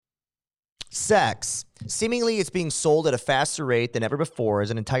Sex. Seemingly, it's being sold at a faster rate than ever before as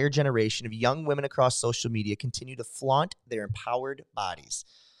an entire generation of young women across social media continue to flaunt their empowered bodies.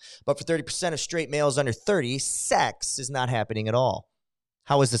 But for 30% of straight males under 30, sex is not happening at all.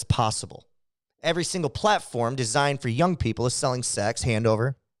 How is this possible? Every single platform designed for young people is selling sex hand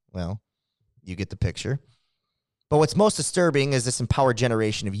over. Well, you get the picture. But what's most disturbing is this empowered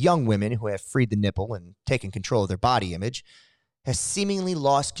generation of young women who have freed the nipple and taken control of their body image has seemingly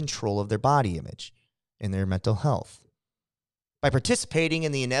lost control of their body image and their mental health by participating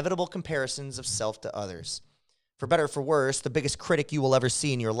in the inevitable comparisons of self to others. For better or for worse, the biggest critic you will ever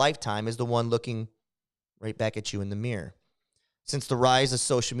see in your lifetime is the one looking right back at you in the mirror. Since the rise of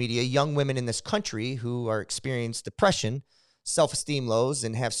social media, young women in this country who are experiencing depression, self-esteem lows,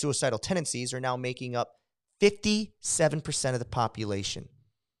 and have suicidal tendencies are now making up 57% of the population.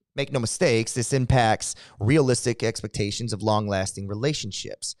 Make no mistakes, this impacts realistic expectations of long-lasting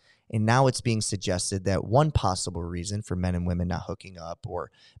relationships. And now it's being suggested that one possible reason for men and women not hooking up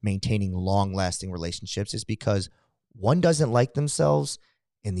or maintaining long-lasting relationships is because one doesn't like themselves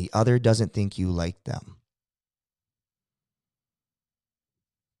and the other doesn't think you like them.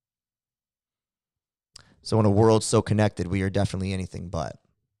 So in a world so connected, we are definitely anything but.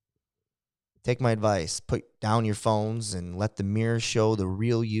 Take my advice. Put down your phones and let the mirror show the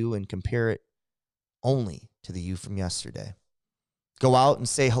real you and compare it only to the you from yesterday. Go out and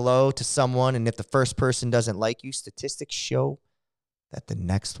say hello to someone, and if the first person doesn't like you, statistics show that the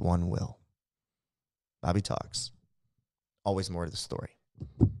next one will. Bobby Talks. Always more to the story.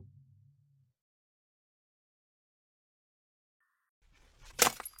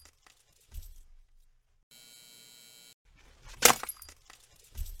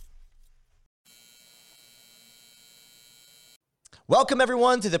 Welcome,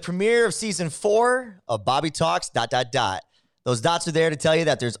 everyone, to the premiere of Season 4 of Bobby Talks, ... Those dots are there to tell you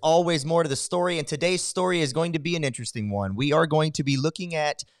that there's always more to the story, and today's story is going to be an interesting one. We are going to be looking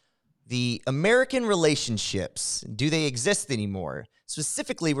at the American relationships. Do they exist anymore?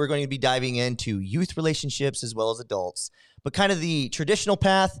 Specifically, we're going to be diving into youth relationships as well as adults, but kind of the traditional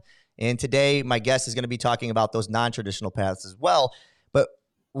path. And today, my guest is going to be talking about those non-traditional paths as well, but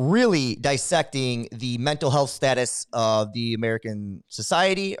really dissecting the mental health status of the American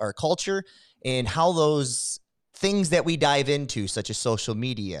society, our culture, and how those things that we dive into, such as social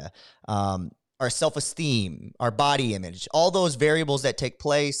media, our self-esteem, our body image, all those variables that take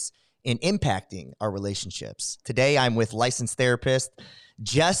place in impacting our relationships. Today, I'm with licensed therapist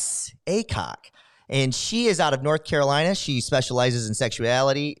Jess Aycock, and she is out of North Carolina. She specializes in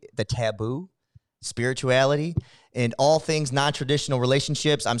sexuality, the taboo, spirituality, and all things non-traditional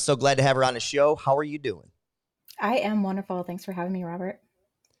relationships. I'm so glad to have her on the show. How are you doing? I am wonderful. Thanks for having me, Robert.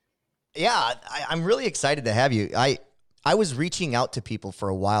 Yeah, I'm really excited to have you. I was reaching out to people for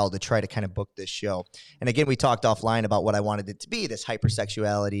a while to try to kind of book this show. And again, we talked offline about what I wanted it to be, this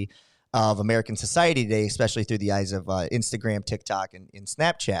hypersexuality of American society today, especially through the eyes of Instagram, TikTok, and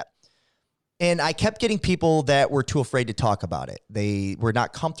Snapchat. And I kept getting people that were too afraid to talk about it. They were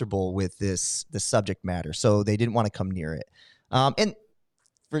not comfortable with this subject matter, so they didn't want to come near it. And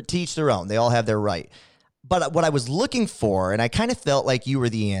to each their own. They all have their right. But what I was looking for, and I kind of felt like you were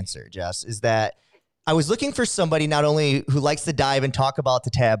the answer, Jess, is that I was looking for somebody not only who likes to dive and talk about the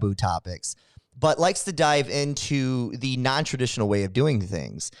taboo topics, but likes to dive into the non-traditional way of doing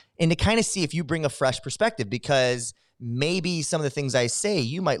things and to kind of see if you bring a fresh perspective, because maybe some of the things I say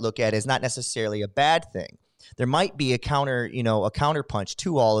you might look at as not necessarily a bad thing. There might be a counterpunch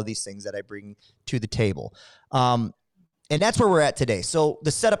to all of these things that I bring to the table. And that's where we're at today. So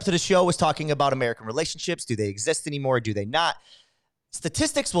the setup to the show was talking about American relationships. Do they exist anymore? Do they not?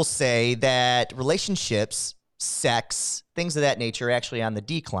 Statistics will say that relationships, sex, things of that nature are actually on the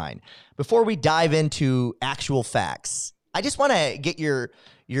decline. Before we dive into actual facts, I just want to get your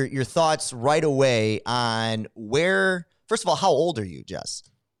thoughts right away on where, first of all, how old are you, Jess?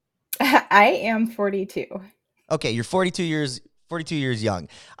 I am 42. Okay, you're 42 years young.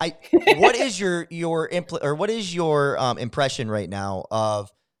 What is your impression right now of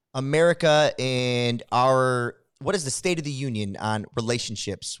America and what is the state of the union on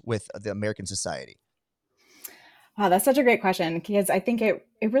relationships with the American society? Wow, that's such a great question, because I think it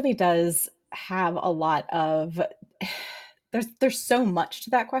really does have a lot of there's so much to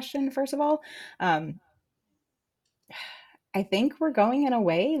that question. First of all, um, I think we're going in a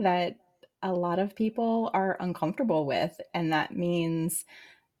way that a lot of people are uncomfortable with, and that means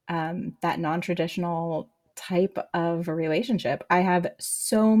that non-traditional type of a relationship. I have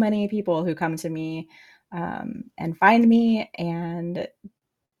so many people who come to me and find me and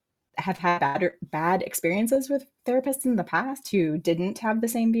have had bad experiences with therapists in the past who didn't have the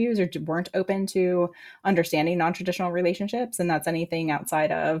same views or weren't open to understanding non-traditional relationships, and that's anything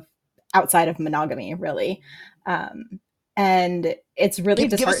outside of monogamy, really. Um, and it's really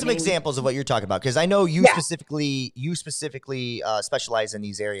Give us some disheartening. examples of what you're talking about, because I know Yeah, you specifically specialize in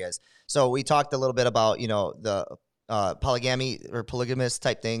these areas. So we talked a little bit about the polygamy or polygamous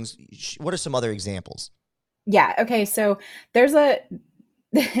type things. What are some other examples? yeah. Okay, so there's a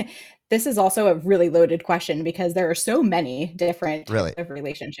this is also a really loaded question because there are so many different types Really? of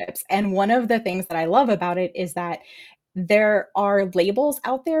relationships. And one of the things that I love about it is that there are labels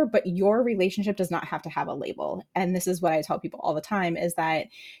out there, but your relationship does not have to have a label. And this is what I tell people all the time is that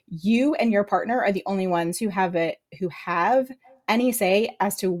you and your partner are the only ones who have any say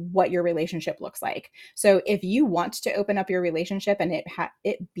as to what your relationship looks like. So if you want to open up your relationship and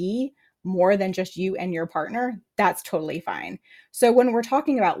it be more than just you and your partner, that's totally fine. So when we're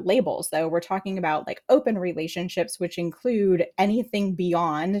talking about labels though, we're talking about like open relationships which include anything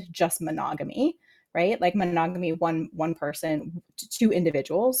beyond just monogamy, right? Like monogamy, one person, two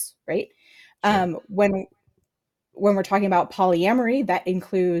individuals, right? Sure. When we're talking about polyamory, that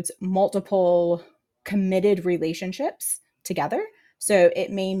includes multiple committed relationships together. So it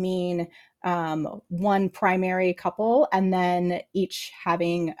may mean one primary couple and then each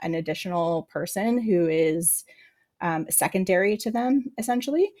having an additional person who is secondary to them,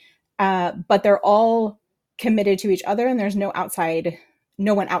 essentially. But they're all committed to each other, and there's no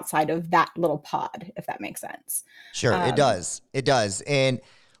one outside of that little pod, if that makes sense. Sure, it Um, does. It does. And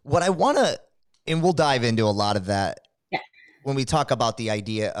what I want to, and we'll dive into a lot of that yeah. when we talk about the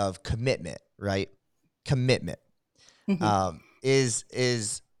idea of commitment, right? Commitment. Hmm. Is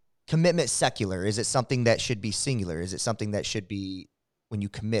commitment secular? Is it something that should be singular? Is it something that should be when you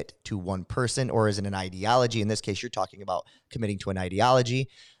commit to one person, or is it an ideology? In this case, you're talking about committing to an ideology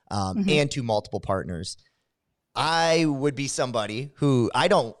Hmm. and to multiple partners. I would be somebody who I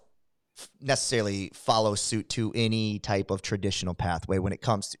don't necessarily follow suit to any type of traditional pathway when it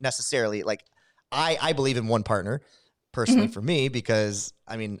comes to necessarily like I believe in one partner personally Hmm. for me because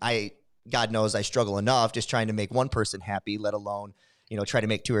I mean God knows I struggle enough just trying to make one person happy, let alone try to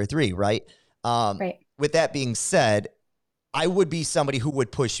make two or three, right? Right. With that being said, I would be somebody who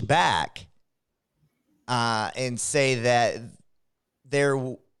would push back and say that there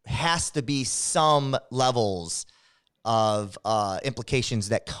has to be some levels of implications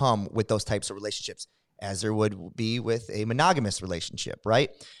that come with those types of relationships, as there would be with a monogamous relationship, right?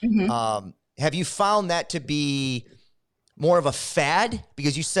 Hmm. Have you found that to be more of a fad?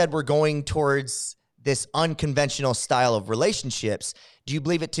 Because you said we're going towards this unconventional style of relationships. Do you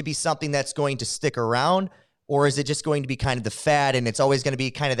believe it to be something that's going to stick around? Or is it just going to be kind of the fad and it's always going to be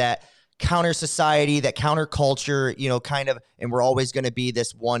kind of that counter society, that counter culture, kind of, and we're always going to be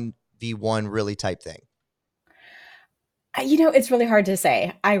this 1v1 really type thing? It's really hard to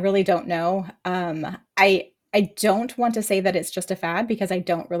say. I really don't know. I don't want to say that it's just a fad because I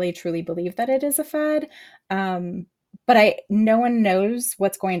don't really truly believe that it is a fad. But no one knows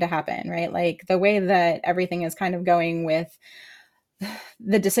what's going to happen, right? Like the way that everything is kind of going with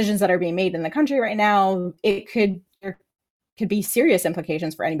the decisions that are being made in the country right now, there could be serious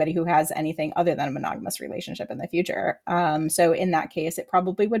implications for anybody who has anything other than a monogamous relationship in the future. So in that case, it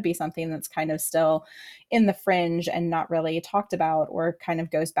probably would be something that's kind of still in the fringe and not really talked about, or kind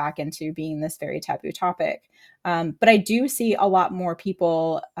of goes back into being this very taboo topic. But I do see a lot more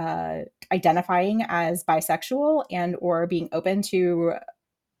people identifying as bisexual and or being open to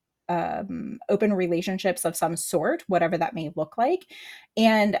open relationships of some sort, whatever that may look like.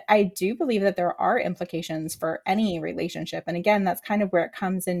 And I do believe that there are implications for any relationship. And again, that's kind of where it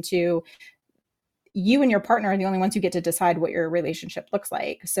comes into you and your partner are the only ones who get to decide what your relationship looks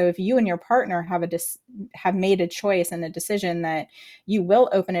like. So if you and your partner have made a choice and a decision that you will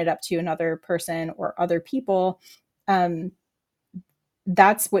open it up to another person or other people, um,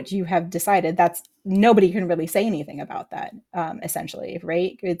 that's what you have decided. That's nobody can really say anything about that, essentially,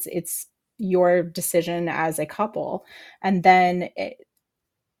 right? It's your decision as a couple, and then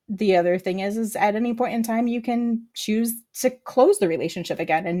the other thing is at any point in time you can choose to close the relationship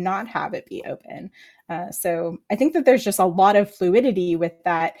again and not have it be open. So I think that there's just a lot of fluidity with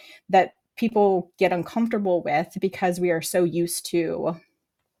that people get uncomfortable with because we are so used to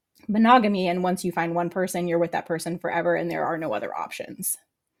monogamy, and once you find one person, you're with that person forever and there are no other options.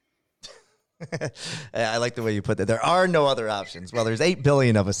 I like the way you put that. There are no other options. Well, there's 8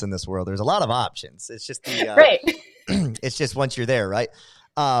 billion of us in this world. There's a lot of options. It's just Right. it's just once you're there, right?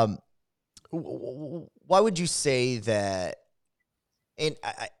 Um, why would you say that? And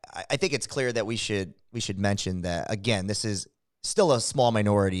I think it's clear that we should mention that again. This is still a small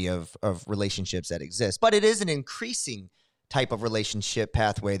minority of relationships that exist, but it is an increasing type of relationship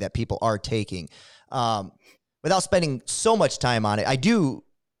pathway that people are taking. Without spending so much time on it, I do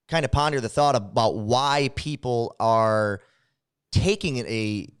kind of ponder the thought about why people are taking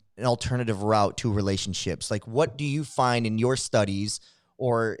an alternative route to relationships. Like, what do you find in your studies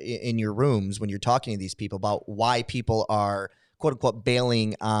or in your rooms when you're talking to these people about why people are quote unquote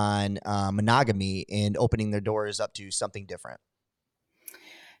bailing on monogamy and opening their doors up to something different?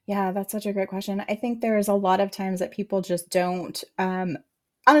 Yeah, that's such a great question. I think there's a lot of times that people just don't,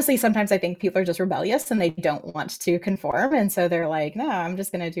 honestly, sometimes I think people are just rebellious and they don't want to conform. And so they're like, no, I'm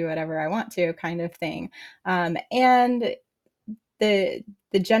just going to do whatever I want to, kind of thing. And the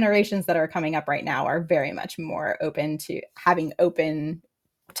generations that are coming up right now are very much more open to having open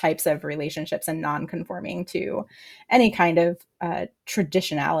types of relationships and non-conforming to any kind of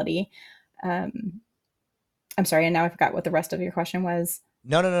traditionality. Um, I'm sorry, and now I forgot what the rest of your question was.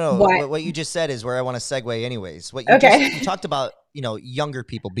 No. What? What you just said is where I want to segue anyways. Okay. You talked about, younger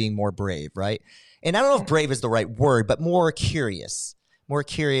people being more brave, right? And I don't know if brave is the right word, but more curious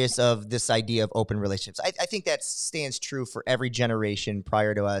of this idea of open relationships. I think that stands true for every generation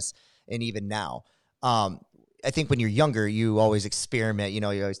prior to us and even now. I think when you're younger, you always experiment. You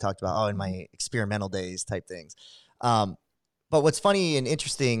always talked about, in my experimental days type things. But what's funny and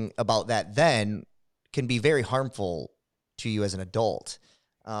interesting about that then can be very harmful to you as an adult.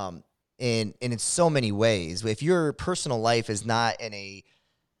 And in so many ways, if your personal life is not in a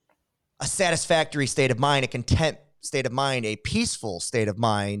satisfactory state of mind, a content state of mind, a peaceful state of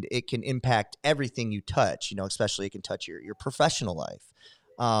mind, it can impact everything you touch, especially it can touch your professional life,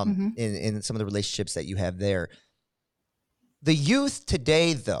 Mm-hmm. in some of the relationships that you have there. The youth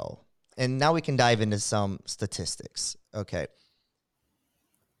today, though, and now we can dive into some statistics. Okay.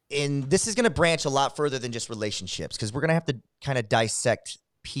 And this is going to branch a lot further than just relationships, because we're going to have to kind of dissect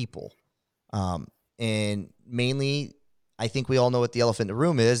people. And mainly, I think we all know what the elephant in the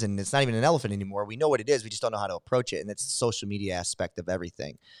room is, and it's not even an elephant anymore. We know what it is. We just don't know how to approach it. And it's the social media aspect of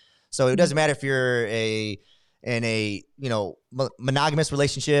everything. So it doesn't matter if you're in a monogamous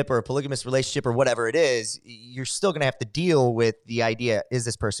relationship or a polygamous relationship or whatever it is, you're still going to have to deal with the idea, is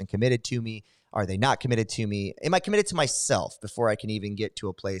this person committed to me? Are they not committed to me? Am I committed to myself before I can even get to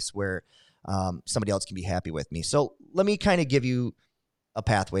a place where somebody else can be happy with me? So let me kind of give you a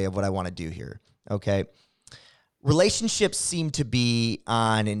pathway of what I want to do here. Okay. Relationships seem to be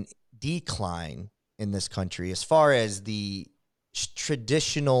on an decline in this country as far as the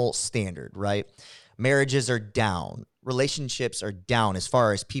traditional standard, right? Marriages are down. Relationships are down as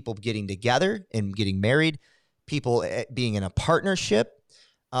far as people getting together and getting married, people being in a partnership.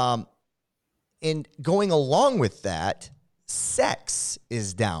 And going along with that, sex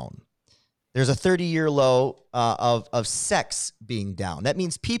is down. There's a 30-year low of sex being down. That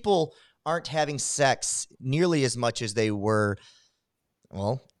means people aren't having sex nearly as much as they were,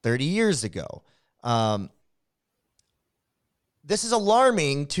 30 years ago. This is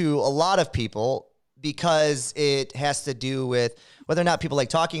alarming to a lot of people because it has to do with whether or not people like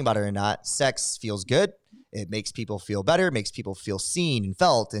talking about it or not. Sex feels good. It makes people feel better, it makes people feel seen and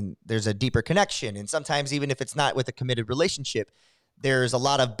felt, and there's a deeper connection. And sometimes even if it's not with a committed relationship, there's a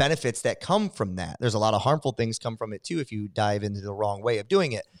lot of benefits that come from that. There's a lot of harmful things come from it too if you dive into the wrong way of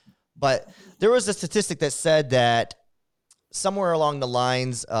doing it. But there was a statistic that said that somewhere along the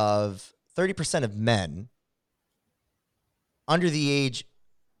lines of 30% of men under the age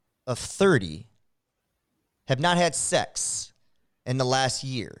of 30 have not had sex in the last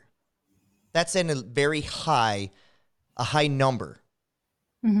year. That's in a high number.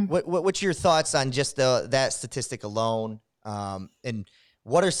 Mm-hmm. What's your thoughts on just that statistic alone? And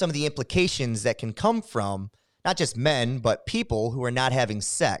what are some of the implications that can come from not just men, but people who are not having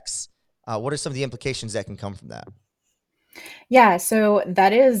sex? What are some of the implications that can come from that? Yeah, so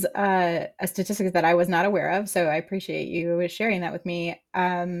that is a statistic that I was not aware of. So I appreciate you sharing that with me.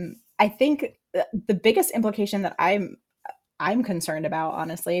 I think the biggest implication that I'm concerned about,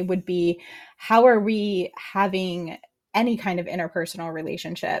 honestly, would be how are we having any kind of interpersonal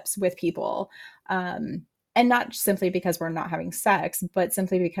relationships with people? And not simply because we're not having sex, but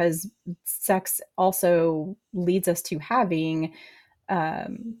simply because sex also leads us to having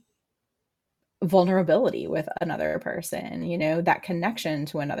um, vulnerability with another person, that connection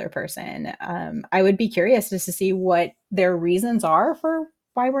to another person. I would be curious just to see what their reasons are for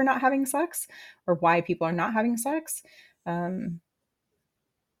why we're not having sex or why people are not having sex. Um,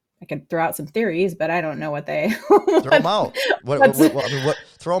 I could throw out some theories, but I don't know what they Throw them out. what's I mean, what?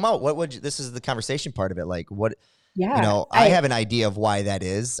 Throw them out. What would this is the conversation part of it? Like, what? yeah. I have an idea of why that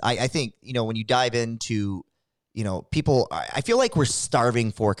is. I think when you dive into people, I feel like we're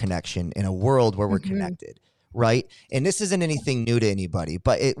starving for connection in a world where we're Mhm. connected, right? And this isn't anything new to anybody,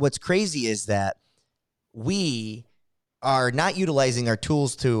 but what's crazy is that we are not utilizing our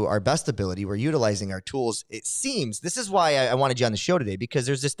tools to our best ability. We're utilizing our tools. It seems this is why I wanted you on the show today, because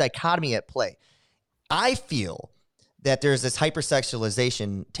there's this dichotomy at play. I feel that there's this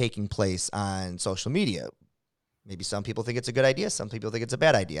hypersexualization taking place on social media. Maybe some people think it's a good idea. Some people think it's a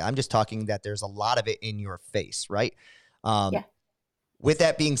bad idea. I'm just talking that there's a lot of it in your face, right? Um, Yeah. with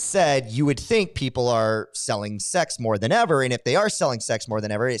that being said, you would think people are selling sex more than ever. And if they are selling sex more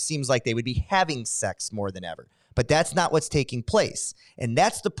than ever, it seems like they would be having sex more than ever. But that's not what's taking place. And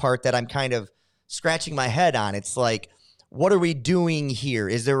that's the part that I'm kind of scratching my head on. It's like, what are we doing here?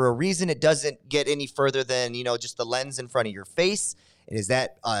 Is there a reason it doesn't get any further than, just the lens in front of your face? Is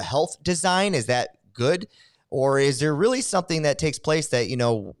that a health design? Is that good? Or is there really something that takes place that,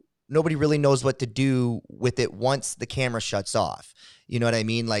 nobody really knows what to do with it once the camera shuts off? You know what I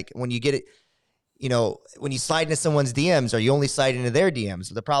mean? Like when you get it, when you slide into someone's DMs, are you only sliding into their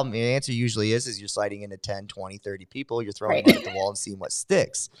DMs? The problem, the answer usually is you're sliding into 10, 20, 30 people. You're throwing Right. them at the wall and seeing what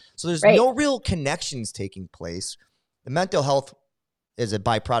sticks. So there's Right. no real connections taking place. The mental health is a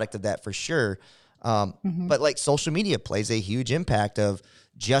byproduct of that for sure. Mhm. But like social media plays a huge impact of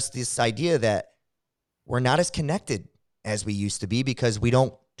just this idea that we're not as connected as we used to be because we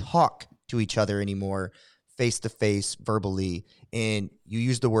don't talk to each other anymore face to face verbally. And you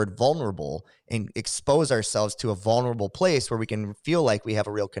use the word vulnerable and expose ourselves to a vulnerable place where we can feel like we have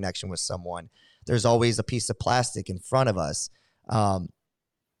a real connection with someone. There's always a piece of plastic in front of us. um,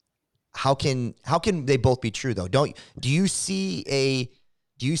 how can they both be true though? Don't do you see a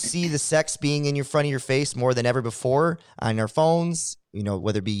do you see the sex being in your front of your face more than ever before on our phones?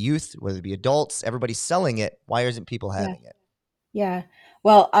 Whether it be youth, whether it be adults, everybody's selling it. Why isn't people Yeah. having it? Yeah.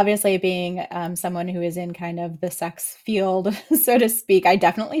 Well, obviously, being someone who is in kind of the sex field, so to speak, I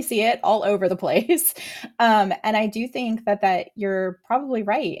definitely see it all over the place. And I do think that you're probably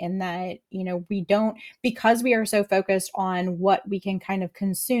right in that, we don't, because we are so focused on what we can kind of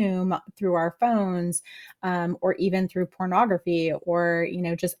consume through our phones, or even through pornography, or,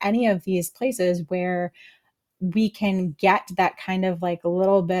 just any of these places where we can get that kind of like a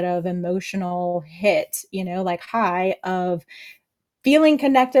little bit of emotional hit, like high of feeling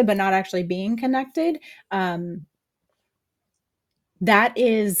connected but not actually being connected. um, that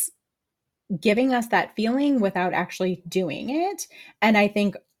is giving us that feeling without actually doing it. And I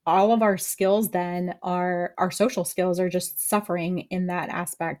think all of our skills then are our social skills are just suffering in that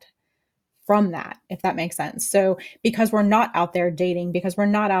aspect from that, if that makes sense. So because we're not out there dating, because we're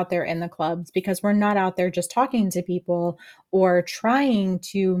not out there in the clubs, because we're not out there just talking to people or trying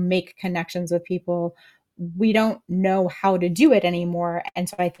to make connections with people, we don't know how to do it anymore. And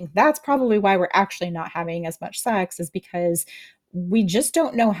so I think that's probably why we're actually not having as much sex, is because we just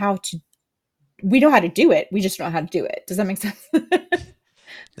don't know how to, we know how to do it. We just don't know how to do it. Does that make sense?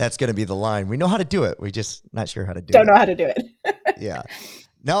 That's going to be the line. We know how to do it. We just not sure how to do Don't it. know how to do it. Yeah.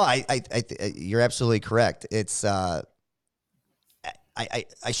 No, you're absolutely correct. It's I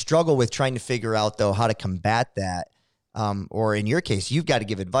struggle with trying to figure out though how to combat that. Or in your case, you've got to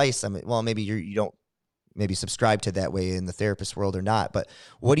give advice. I mean, well, maybe you don't maybe subscribe to that way in the therapist world or not. But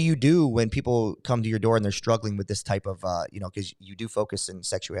what do you do when people come to your door and they're struggling with this type of, because you do focus in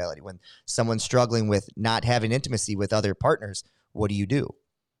sexuality. When someone's struggling with not having intimacy with other partners, what do you do?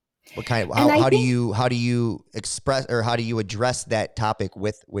 What kind of And I think, how do you express or how do you address that topic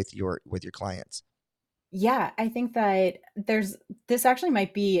with your clients? yeah, I think that this actually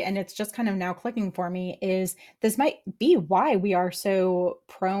might be, and it's just kind of now clicking for me, is this might be why we are so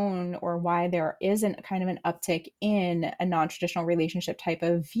prone, or why there isn't kind of an uptick in a non-traditional relationship type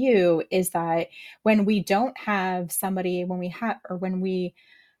of view, is that when we don't have somebody, when we have, or when we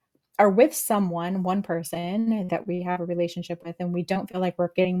are with someone, one person that we have a relationship with, and we don't feel like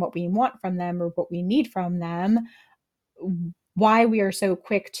we're getting what we want from them or what we need from them, why we are so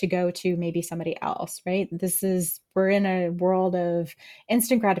quick to go to maybe somebody else, right? We're in a world of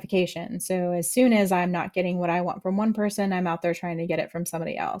instant gratification. So as soon as I'm not getting what I want from one person, I'm out there trying to get it from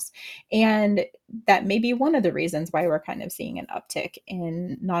somebody else. And that may be one of the reasons why we're kind of seeing an uptick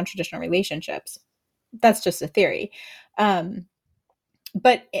in non-traditional relationships. That's just a theory.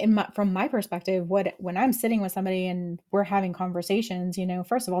 But from my perspective, when I'm sitting with somebody and we're having conversations,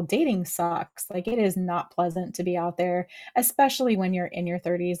 first of all, dating sucks. Like, it is not pleasant to be out there, especially when you're in your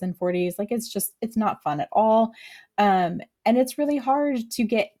 30s and 40s. Like, it's not fun at all. And it's really hard to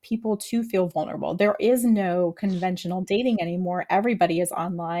get people to feel vulnerable. There is no conventional dating anymore. Everybody is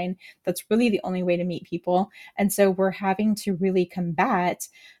online. That's really the only way to meet people. And so we're having to really combat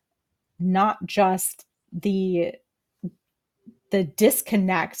not just the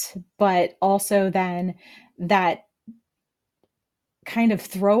disconnect, but also then that kind of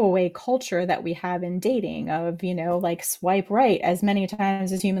throwaway culture that we have in dating of, like swipe right as many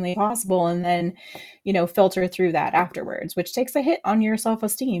times as humanly possible and then, filter through that afterwards, which takes a hit on your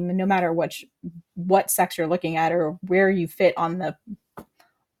self-esteem no matter what sex you're looking at or where you fit on the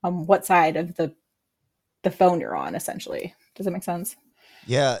what side of the phone you're on, essentially. Does that make sense?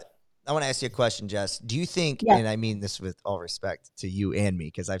 Yeah. I want to ask you a question, Jess. Do you think, Yeah. and I mean this with all respect to you and me,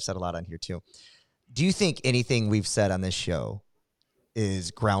 because I've said a lot on here too. Do you think anything we've said on this show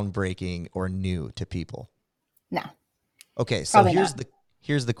is groundbreaking or new to people? No, Okay, so probably not.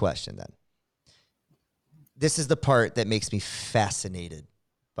 here's the question then. This is the part that makes me fascinated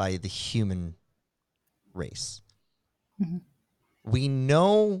by the human race. Mm-hmm. We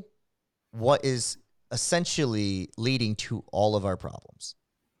know what is essentially leading to all of our problems.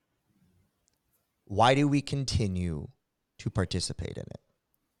 Why do we continue to participate in it?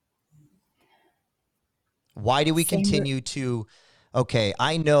 Why do we Same. continue to, okay,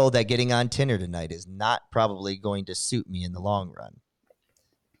 I know that getting on Tinder tonight is not probably going to suit me in the long run.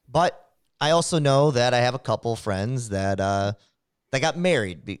 But I also know that I have a couple friends that got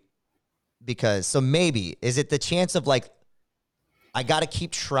married because, so maybe, is it the chance of like, I got to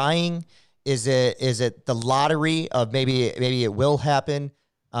keep trying? Is it the lottery of maybe it will happen?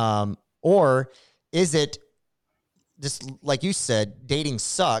 Or is it just like you said, dating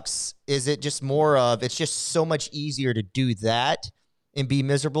sucks? Is it just more of, it's just so much easier to do that and be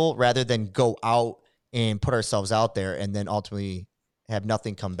miserable rather than go out and put ourselves out there and then ultimately have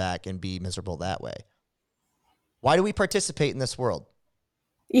nothing come back and be miserable that way? Why do we participate in this world?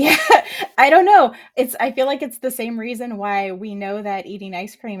 Yeah, I don't know. I feel like it's the same reason why we know that eating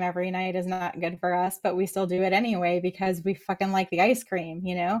ice cream every night is not good for us, but we still do it anyway because we fucking like the ice cream,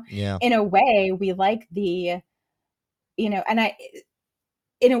 Yeah. In a way, we like and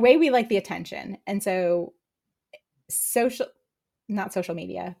in a way, we like the attention. And so social not social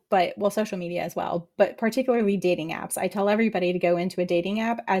media, but well, social media as well, but particularly dating apps. I tell everybody to go into a dating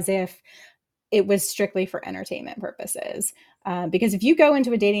app as if it was strictly for entertainment purposes. Because if you go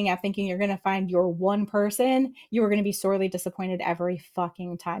into a dating app thinking you're going to find your one person, you are going to be sorely disappointed every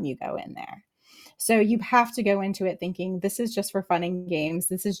fucking time you go in there. So you have to go into it thinking this is just for fun and games.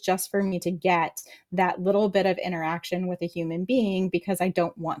 This is just for me to get that little bit of interaction with a human being because I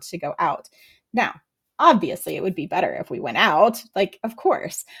don't want to go out. Now, obviously, it would be better if we went out, like, of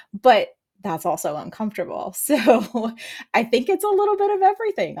course, but that's also uncomfortable. So I think it's a little bit of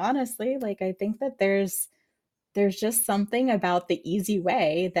everything, honestly. Like, I think that there's just something about the easy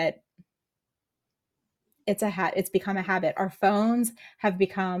way that it's become a habit. Our phones have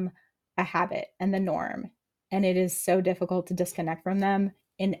become a habit and the norm, and it is so difficult to disconnect from them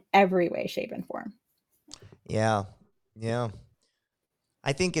in every way, shape, and form. Yeah. Yeah.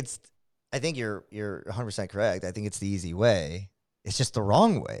 I think it's I think you're 100% correct. I think it's the easy way. It's just the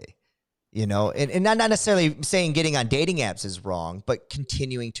wrong way. And not necessarily saying getting on dating apps is wrong, but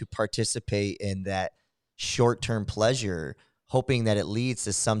continuing to participate in that short-term pleasure, hoping that it leads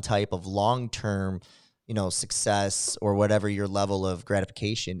to some type of long-term, success or whatever your level of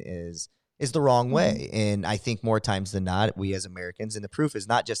gratification is the wrong Mhm. way. And I think more times than not, we as Americans, and the proof is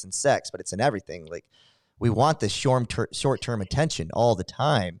not just in sex, but it's in everything. Like, we want this short-term attention all the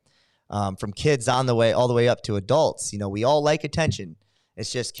time, from kids all the way up to adults. We all like attention. It's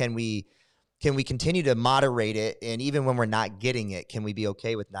just, can we continue to moderate it? And even when we're not getting it, can we be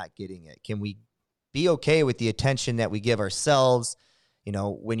okay with not getting it? Can we be okay with the attention that we give ourselves?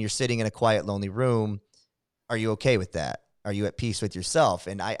 When you're sitting in a quiet, lonely room, are you okay with that? Are you at peace with yourself?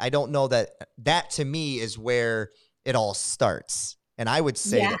 And I don't know that to me is where it all starts. And I would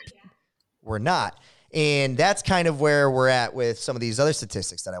say Yeah. that we're not. And that's kind of where we're at with some of these other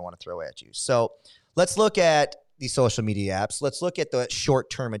statistics that I want to throw at you. So let's look at these social media apps. Let's look at the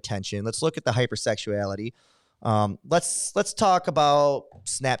short-term attention. Let's look at the hypersexuality. Let's talk about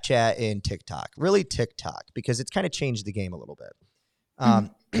Snapchat and TikTok. Really TikTok, because it's kind of changed the game a little bit.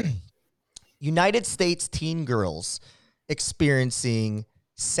 Mhm. United States teen girls experiencing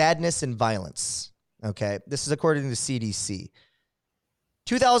sadness and violence. Okay, this is according to the CDC.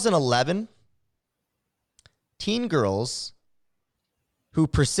 2011, teen girls who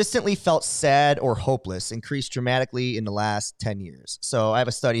persistently felt sad or hopeless increased dramatically in the last 10 years. So I have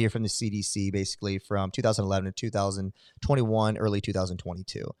a study here from the CDC, basically from 2011 to 2021, early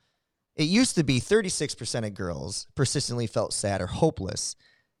 2022. It used to be 36% of girls persistently felt sad or hopeless.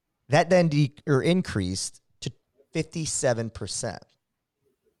 That then increased to 57%.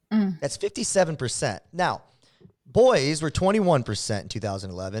 Mm. That's 57%. Now, Boys were 21% in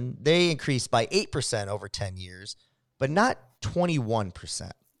 2011. They increased by 8% over 10 years, but not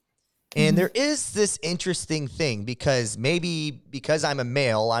 21%. And Mhm. there is this interesting thing because maybe because I'm a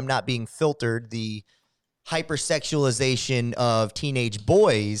male, I'm not being filtered the hypersexualization of teenage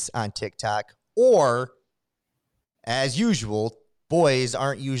boys on TikTok, or as usual, boys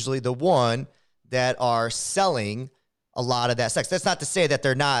aren't usually the one that are selling a lot of that sex. That's not to say that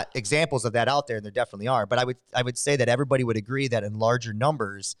there are not examples of that out there, and there definitely are. But I would say that everybody would agree that in larger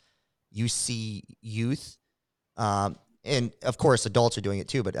numbers, you see youth, and of course adults are doing it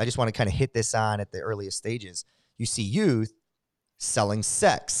too. But I just want to kind of hit this on at the earliest stages. You see youth selling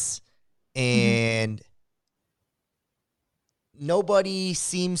sex, Mhm. and nobody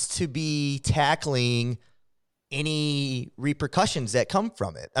seems to be tackling any repercussions that come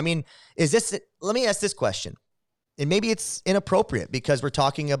from it. I mean, let me ask this question, and maybe it's inappropriate because we're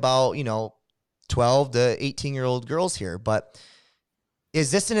talking about, 12 to 18-year-old girls here, but is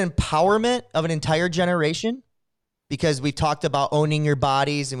this an empowerment of an entire generation? Because we've talked about owning your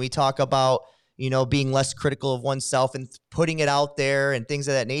bodies and we talk about, being less critical of oneself and putting it out there and things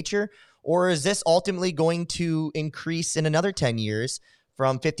of that nature. Or is this ultimately going to increase in another 10 years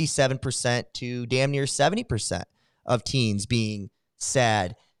from 57% to damn near 70% of teens being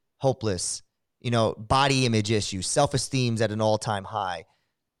sad, hopeless, body image issues, self-esteem's at an all-time high?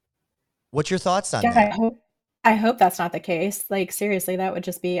 What's your thoughts on Yeah, that? I hope that's not the case. Like, seriously, that would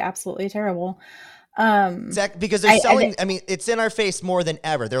just be absolutely terrible. Because they're I selling. I mean, it's in our face more than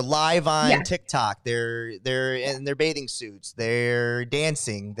ever. They're live on Yeah, TikTok. They're yeah, in their bathing suits. They're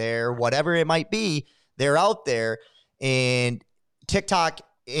dancing. They're whatever it might be. They're out there, and TikTok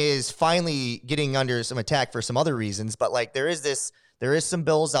is finally getting under some attack for some other reasons. But like, there is some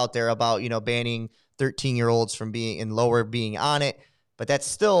bills out there about banning 13-year-olds from being and lower being on it. But that's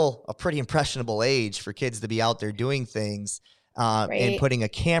still a pretty impressionable age for kids to be out there doing things, and right. putting a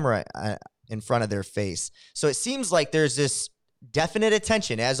camera in front of their face. So it seems like there's this definite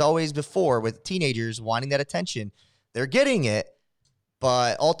attention, as always before, with teenagers wanting that attention. They're getting it,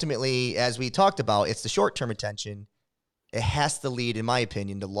 but ultimately, as we talked about, it's the short term attention. It has to lead, in my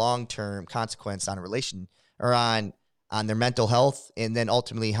opinion, to long term consequence on a relation or on their mental health, and then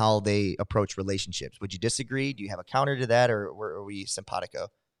ultimately how they approach relationships. Would you disagree? Do you have a counter to that, or are we simpatico?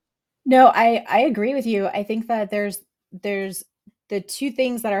 No, I agree with you. I think that there's the two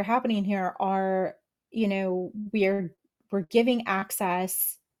things that are happening here are, we're giving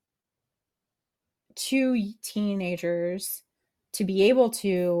access to teenagers to be able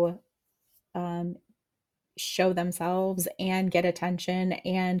to um, show themselves and get attention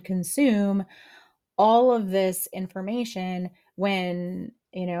and consume all of this information when,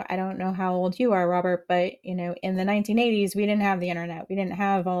 I don't know how old you are, Robert, but, in the 1980s, we didn't have the internet. We didn't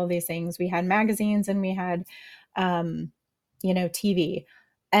have all of these things. We had magazines and we had, um, TV.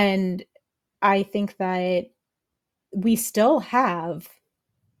 And I think that we still have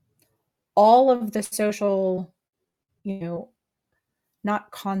all of the social, you know,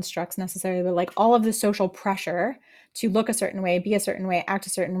 not constructs necessarily, but like all of the social pressure to look a certain way, be a certain way, act a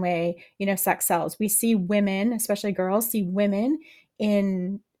certain way, sex sells. We see women, especially girls, see women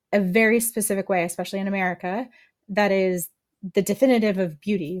in a very specific way, especially in America, that is the definitive of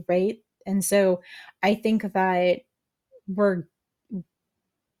beauty, right? And so I think that we're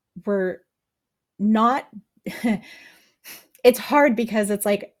we're not it's hard because it's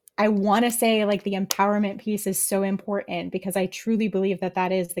like I want to say like the empowerment piece is so important because I truly believe that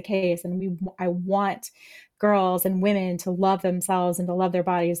that is the case, and I want girls and women to love themselves and to love their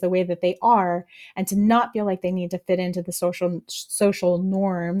bodies the way that they are, and to not feel like they need to fit into the social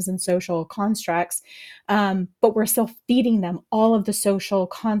norms and social constructs. But we're still feeding them all of the social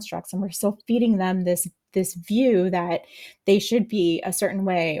constructs, and we're still feeding them this view that they should be a certain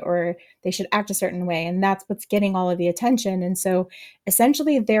way or they should act a certain way, and that's what's getting all of the attention. And so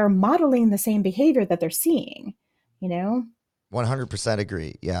essentially they're modeling the same behavior that they're seeing, you know 100%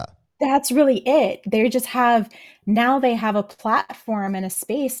 agree. Yeah. that's really it. They just have now they have a platform and a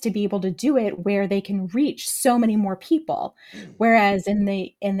space to be able to do it where they can reach so many more people. Whereas in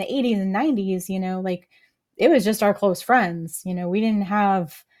the 80s and 90s, like it was just our close friends. We didn't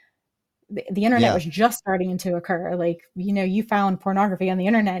have the internet Yeah. was just starting to occur. Like, you found pornography on the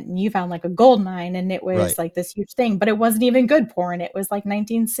internet and you found like a gold mine and it was Right. like this huge thing, but it wasn't even good porn. It was like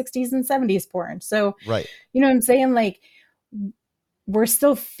 1960s and 70s porn. So, Right. you know what I'm saying? Like, we're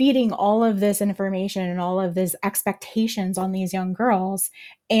still feeding all of this information and all of these expectations on these young girls.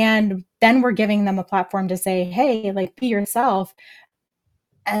 And then we're giving them a platform to say, hey, like, be yourself.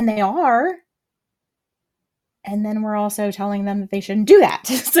 And they are, And then we're also telling them that they shouldn't do that.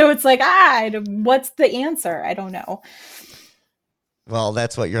 So it's like, what's the answer? I don't know. Well,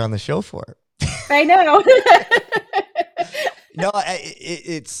 that's what you're on the show for. I know. No,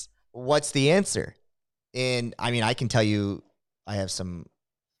 it's what's the answer? And I mean, I can tell you, I have some.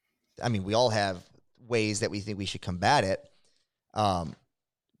 I mean, we all have ways that we think we should combat it.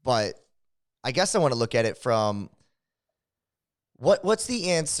 But I guess I want to look at it from what's the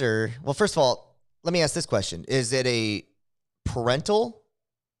answer? Well, first of all, let me ask this question: is it a parental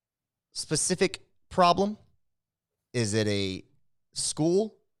specific problem? Is it a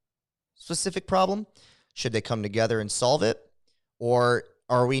school specific problem? Should they come together and solve it? Or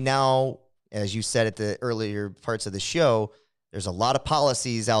are we now, as you said at the earlier parts of the show, there's a lot of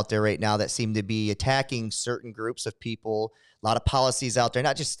policies out there right now that seem to be attacking certain groups of people. A lot of policies out there,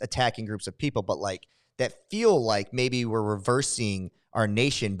 not just attacking groups of people, but like that feel like maybe we're reversing our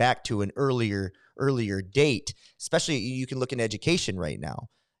nation back to an earlier date. Especially you can look in education right now.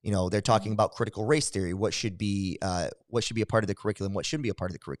 You know, they're talking about critical race theory, what should be a part of the curriculum, what shouldn't be a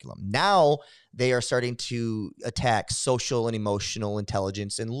part of the curriculum. Now they are starting to attack social and emotional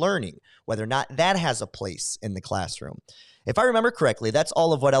intelligence and learning, whether or not that has a place in the classroom. If I remember correctly, that's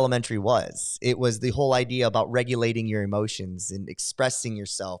all of what elementary was. It was the whole idea about regulating your emotions and expressing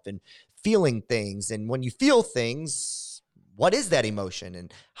yourself and feeling things. And when you feel things, what is that emotion?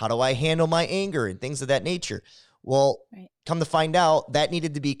 And how do I handle my anger and things of that nature? Well, Right. come to find out, that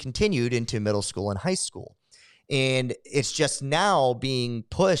needed to be continued into middle school and high school. And it's just now being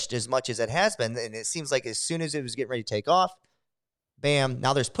pushed as much as it has been. And it seems like as soon as it was getting ready to take off, bam,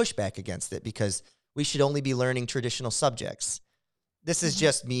 now there's pushback against it because we should only be learning traditional subjects. This is Mhm.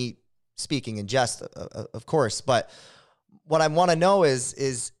 just me speaking in jest, of course. But what I want to know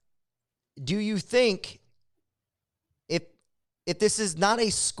is do you think if if this is not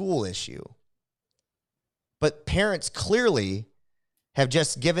a school issue, but parents clearly have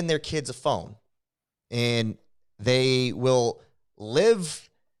just given their kids a phone and they will live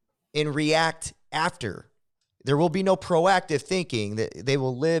and react after. There will be no proactive thinking that they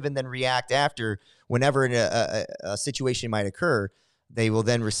will live and then react after whenever a situation might occur. They will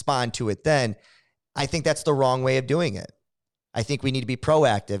then respond to it then. I think that's the wrong way of doing it. I think we need to be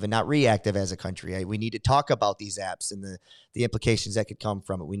proactive and not reactive as a country. We need to talk about these apps and the implications that could come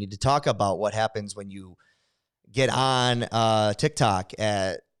from it. We need to talk about what happens when you get on TikTok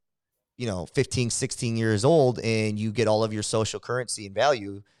at 15, 16 years old and you get all of your social currency and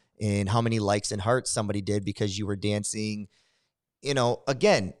value and how many likes and hearts somebody did because you were dancing.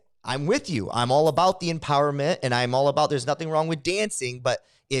 Again, I'm with you. I'm all about the empowerment and I'm all about there's nothing wrong with dancing, but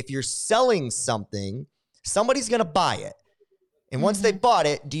if you're selling something, somebody's going to buy it. And once they Mhm. bought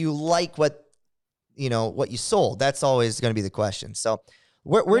it, do you like what you sold? That's always going to be the question. So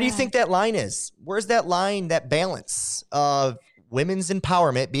where do you Yeah. think that line is? Where's that line, that balance of women's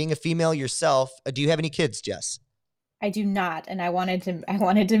empowerment, being a female yourself? Do you have any kids, Jess? I do not, and I wanted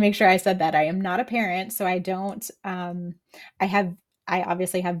to make sure I said that. I am not a parent, so I don't I have I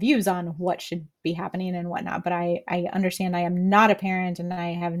obviously have views on what should be happening and whatnot, but I understand I am not a parent and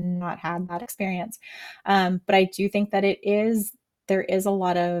I have not had that experience. But I do think that there is a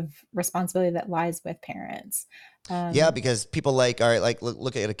lot of responsibility that lies with parents. Yeah, Um, because people all right, like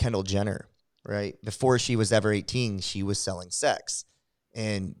look at a Kendall Jenner, right? Before she was ever 18, she was selling sex.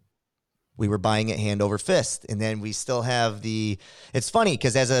 And we were buying it hand over fist. And then we still have it's funny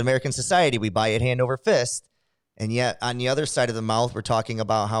because as an American society, we buy it hand over fist. And yet on the other side of the mouth, we're talking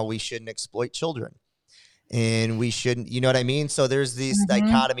about how we shouldn't exploit children and we shouldn't, you know what I mean? So there's this mhm.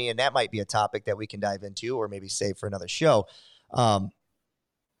 dichotomy, and that might be a topic that we can dive into or maybe save for another show. Um,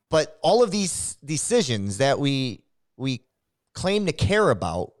 but all of these decisions that we claim to care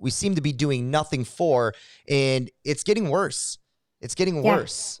about, we seem to be doing nothing for, and it's getting worse. It's getting Yeah.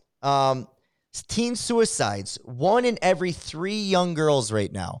 worse. Teen suicides. 1 in every 3 young girls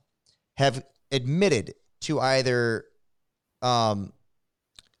right now have admitted to either um,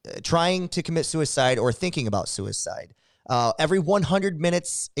 trying to commit suicide or thinking about suicide. Every 100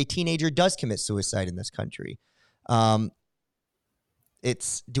 minutes, a teenager does commit suicide in this country. Um,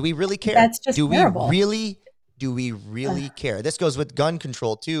 do we really care? That's just Do we terrible. really Ugh, care? This goes with gun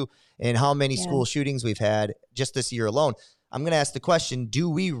control too, and how many yeah. school shootings we've had just this year alone. I'm going to ask the question: do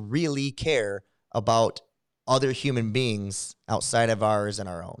we really care about other human beings outside of ours and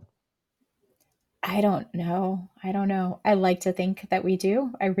our own? I don't know. I don't know. I like to think that we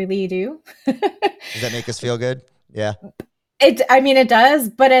do. I really do. Does that make us feel good? Yeah. I mean, it does,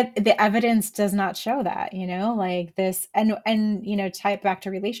 but the evidence does not show that, like this, and, type back to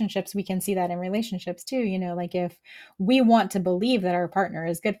relationships, we can see that in relationships too, like if we want to believe that our partner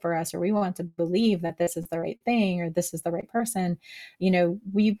is good for us, or we want to believe that this is the right thing, or this is the right person,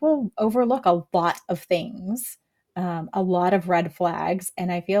 we will overlook a lot of things, a lot of red flags.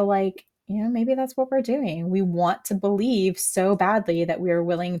 And I feel like, maybe that's what we're doing. We want to believe so badly that we are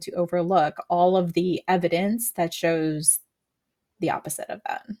willing to overlook all of the evidence that shows the opposite of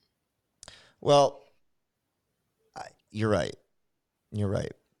that. Well, you're right. You're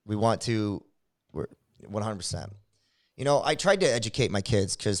right. We want to, we're 100%. I tried to educate my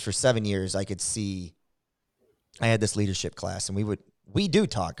kids because for 7 years I could see I had this leadership class and we do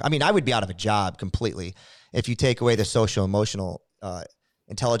talk. I mean, I would be out of a job completely if you take away the social emotional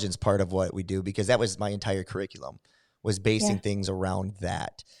intelligence part of what we do, because that was my entire curriculum, was basing Yeah. things around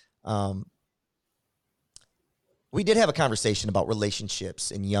that. Um, we did have a conversation about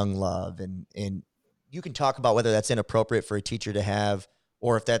relationships and young love, and you can talk about whether that's inappropriate for a teacher to have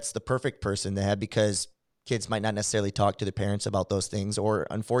or if that's the perfect person to have, because kids might not necessarily talk to their parents about those things. Or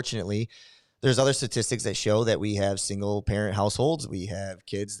unfortunately, there's other statistics that show that we have single parent households. We have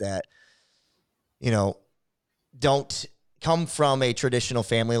kids that, you know, don't come from a traditional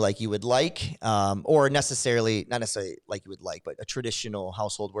family like you would like, or not necessarily like you would like, but a traditional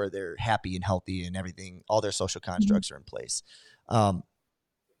household where they're happy and healthy and everything, all their social Mhm. constructs are in place. Um,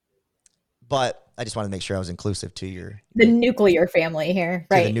 but I just wanted to make sure I was inclusive to The nuclear family here. to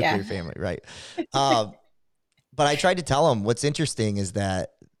the Right. nuclear Yeah. family, right? Um, but I tried to tell them what's interesting is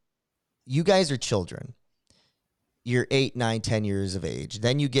that you guys are children. You're 8, 9, 10 years of age.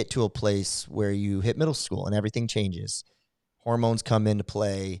 Then you get to a place where you hit middle school and everything changes. Hormones come into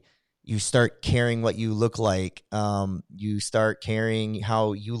play. You start caring what you look like. You start caring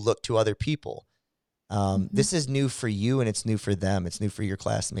how you look to other people. Hmm. This is new for you and it's new for them. It's new for your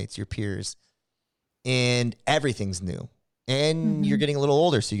classmates, your peers, and everything's new. And you're Hmm. getting a little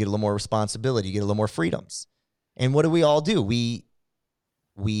older, so you get a little more responsibility. You get a little more freedoms. And what do we all do? We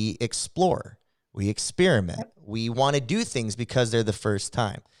explore, we experiment, Yep. we want to do things because they're the first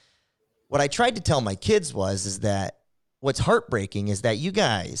time. What I tried to tell my kids is that what's heartbreaking is that you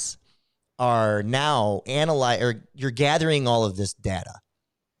guys are now you're gathering all of this data.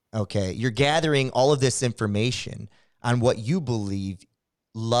 Okay. You're gathering all of this information on what you believe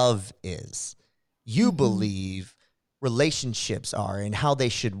love is. You Hmm. believe relationships are and how they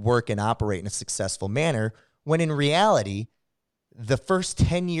should work and operate in a successful manner, when in reality, the first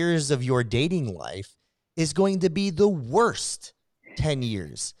 10 years of your dating life is going to be the worst 10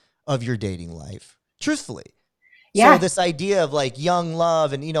 years of your dating life, truthfully. So Yeah. this idea of like young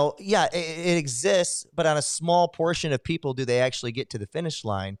love and, yeah, it exists, but on a small portion of people do they actually get to the finish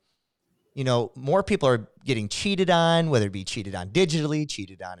line. More people are getting cheated on, whether it be cheated on digitally,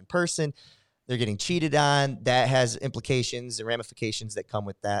 cheated on in person. They're getting cheated on. That has implications and ramifications that come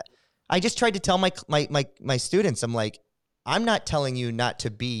with that. I just tried to tell my students, I'm like, I'm not telling you not to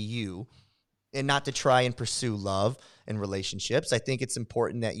be you and not to try and pursue love and relationships. I think it's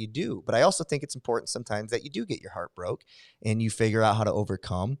important that you do, but I also think it's important sometimes that you do get your heart broke and you figure out how to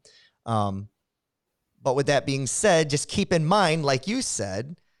overcome. Um, but with that being said, just keep in mind, like you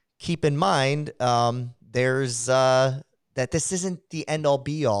said, keep in mind, there's that this isn't the end all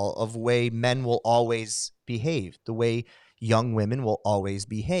be all of way men will always behave, the way young women will always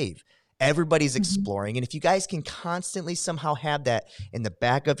behave. Everybody's Hmm. exploring. And if you guys can constantly somehow have that in the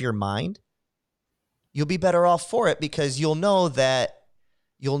back of your mind, you'll be better off for it, because you'll know that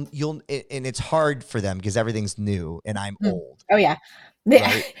and it's hard for them because everything's new and I'm Mm. old, Oh, yeah.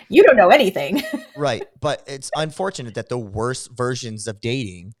 right? You don't know anything. Right. But it's unfortunate that the worst versions of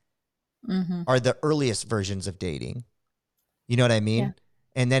dating Hmm. are the earliest versions of dating. You know what I Yeah. mean?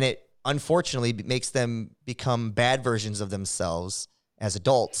 And then it unfortunately makes them become bad versions of themselves as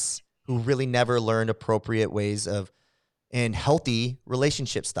adults who really never learned appropriate ways of and healthy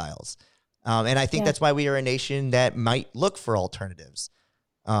relationship styles. And I think Yeah. that's why we are a nation that might look for alternatives.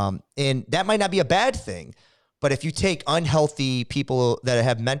 And that might not be a bad thing. But if you take unhealthy people that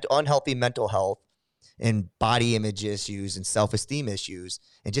have unhealthy mental health and body image issues and self-esteem issues,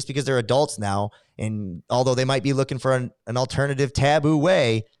 and just because they're adults now, and although they might be looking for an alternative taboo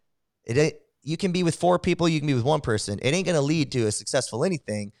way, you can be with 4 people, you can be with 1 person. It ain't going to lead to a successful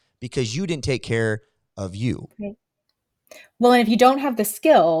anything because you didn't take care of you. Right. Well, and if you don't have the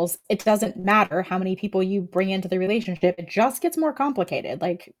skills, it doesn't matter how many people you bring into the relationship. It just gets more complicated.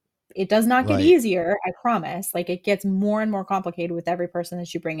 Like, it does not get Right. easier, I promise. Like, it gets more and more complicated with every person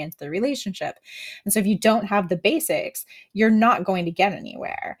that you bring into the relationship. And so if you don't have the basics, you're not going to get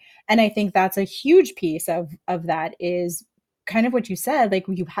anywhere. And I think that's a huge piece of that is kind of what you said, like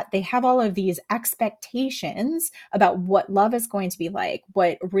they have all of these expectations about what love is going to be like,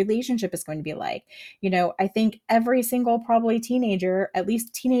 what relationship is going to be like. I think every single probably teenager, at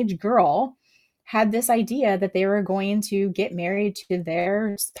least teenage girl, had this idea that they were going to get married to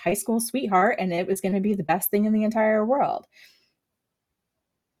their high school sweetheart and it was going to be the best thing in the entire world.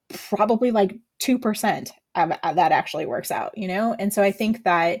 Probably like 2% of that actually works out, And so I think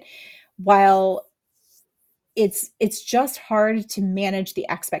that while it's just hard to manage the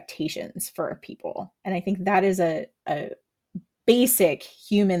expectations for people. And I think that is a basic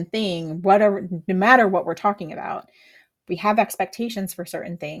human thing, whatever, no matter what we're talking about. We have expectations for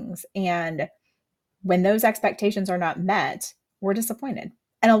certain things. And when those expectations are not met, we're disappointed.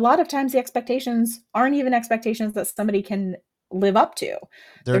 And a lot of times the expectations aren't even expectations that somebody can live up to.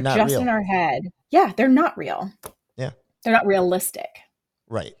 They're They're not just in real. our head. Yeah, they're not real. Yeah. They're not realistic.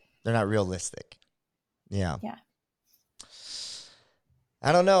 Right. They're not realistic. Yeah. Yeah.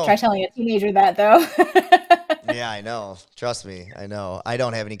 I don't know. Try telling a teenager that, though. Yeah, I know. Trust me. I know. I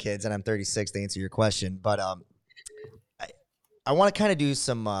don't have any kids and I'm 36 to answer your question, but I want to kind of do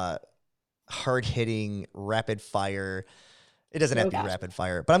some hard hitting rapid fire. It doesn't have to be rapid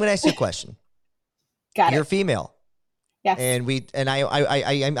fire, but I'm going to ask you a question. Got You're it. female. Yes. And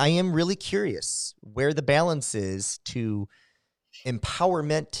I am really curious where the balance is to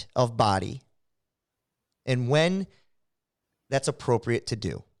empowerment of body and when that's appropriate to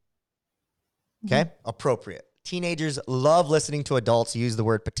do. Okay? Mm-hmm. Appropriate. Teenagers love listening to adults use the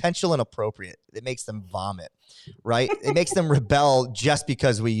word potential and appropriate. It makes them vomit, right? It makes them rebel just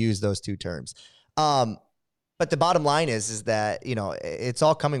because we use those two terms. But the bottom line is that, it's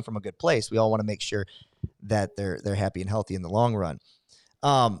all coming from a good place. We all want to make sure that they're happy and healthy in the long run.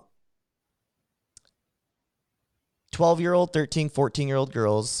 12-year-old, 13, 14-year-old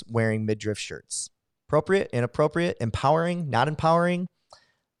girls wearing midriff shirts. Appropriate, inappropriate, empowering, not empowering?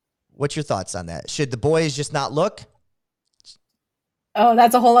 What's your thoughts on that? Should the boys just not look? Oh,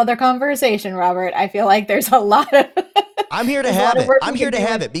 that's a whole other conversation, Robert. I feel like there's a lot of I'm here to have it. I'm here to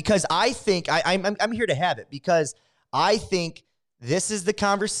have it because I think I'm here to have it because I think this is the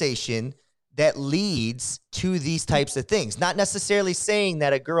conversation that leads to these types of things. Not necessarily saying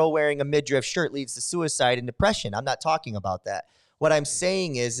that a girl wearing a midriff shirt leads to suicide and depression. I'm not talking about that. What I'm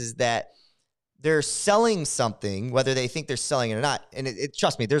saying is that they're selling something, whether they think they're selling it or not. And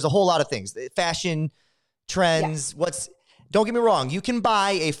trust me, there's a whole lot of things. Fashion, trends, don't get me wrong. You can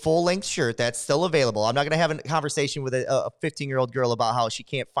buy a full-length shirt that's still available. I'm not going to have a conversation with a 15-year-old girl about how she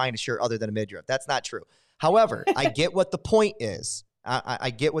can't find a shirt other than a midriff. That's not true. However, I get what the point is. I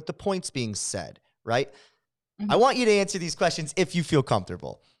get what the point's being said, right? Mm-hmm. I want you to answer these questions if you feel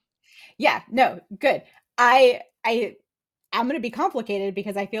comfortable. Yeah, no, good. I'm going to be complicated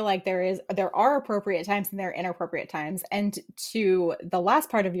because I feel like there are appropriate times and there are inappropriate times. And to the last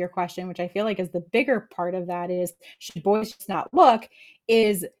part of your question, which I feel like is the bigger part of that is, should boys just not look?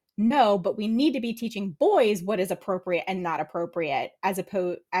 Is no, but we need to be teaching boys what is appropriate and not appropriate as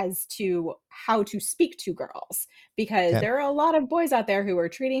to how to speak to girls, because there are a lot of boys out there who are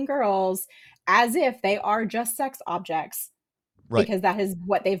treating girls as if they are just sex objects, right? Because that is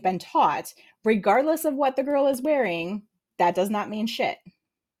what they've been taught, regardless of what the girl is wearing. That does not mean shit.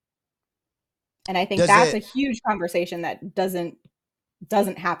 And I think that's a huge conversation that doesn't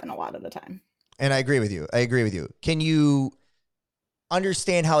happen a lot of the time. And I agree with you. Can you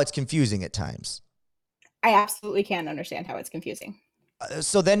understand how it's confusing at times? I absolutely can understand how it's confusing.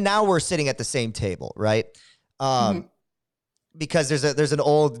 So then now we're sitting at the same table, right? Because there's an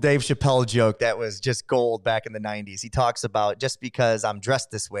old Dave Chappelle joke that was just gold back in the 90s. He talks about, just because I'm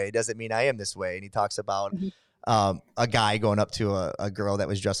dressed this way doesn't mean I am this way. And he talks about a guy going up to a girl that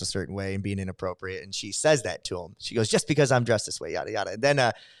was dressed a certain way and being inappropriate. And she says that to him. She goes, just because I'm dressed this way, yada,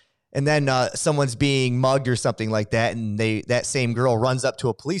 yada. And then someone's being mugged or something like that. And that same girl runs up to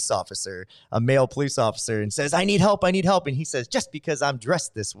a police officer, a male police officer, and says, I need help. And he says, just because I'm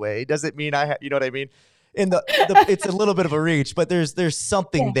dressed this way doesn't mean you know what I mean? And it's a little bit of a reach, but there's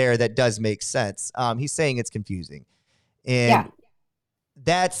something there that does make sense. He's saying it's confusing. And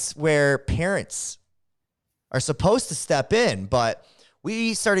that's where parents are supposed to step in. But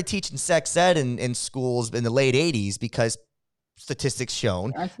we started teaching sex ed in schools in the late 80s because statistics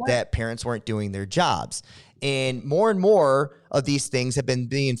shown that parents weren't doing their jobs. And more of these things have been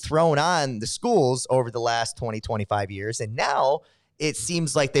being thrown on the schools over the last 20, 25 years. And now it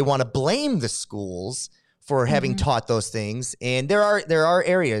seems like they want to blame the schools for having taught those things. And there are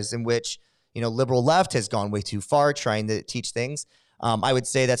areas in which, liberal left has gone way too far trying to teach things. I would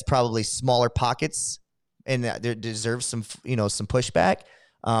say that's probably smaller pockets, and there deserves some pushback.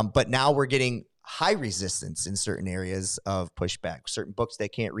 But now we're getting high resistance in certain areas of pushback. Certain books they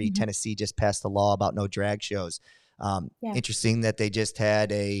can't read. Mhm. Tennessee just passed a law about no drag shows. Yeah. Interesting that they just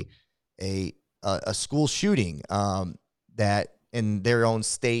had a a school shooting that in their own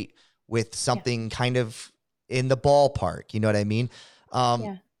state with Yeah. something kind of in the ballpark. You know what I mean? Um,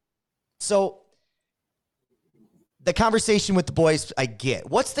 Yeah. so the conversation with the boys, I get.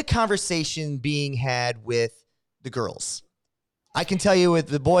 What's the conversation being had with the girls? I can tell you with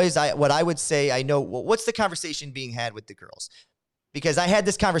the boys, what I would say, I know. What's the conversation being had with the girls? Because I had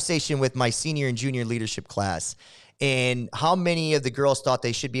this conversation with my senior and junior leadership class, and how many of the girls thought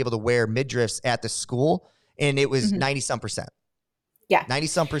they should be able to wear midriffs at the school, and it was Mhm. 90 some percent, Yeah. 90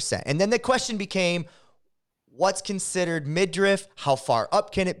 some percent. And then the question became, what's considered midriff? How far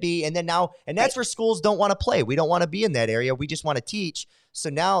up can it be? And then now, and Right. that's where schools don't want to play. We don't want to be in that area. We just want to teach. So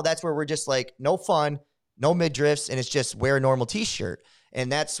now that's where we're just like, no fun, no midriffs, and it's just wear a normal t-shirt.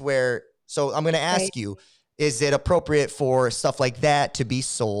 And that's where, so I'm going to Right. ask you, is it appropriate for stuff like that to be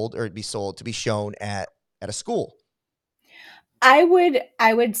sold or to be shown at a school? I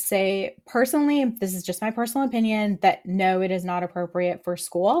would say personally, this is just my personal opinion, that no, it is not appropriate for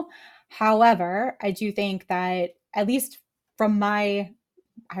school. However, I do think that at least from my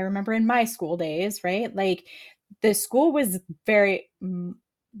I remember in my school days, right? Like the school was very, I'm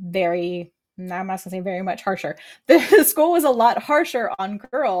not going to say very much harsher. The school was a lot harsher on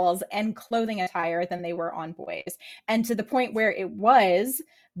girls and clothing attire than they were on boys. And to the point where it was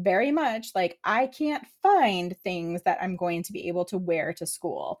very much like, I can't find things that I'm going to be able to wear to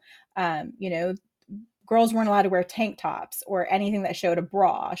school. You know, girls weren't allowed to wear tank tops or anything that showed a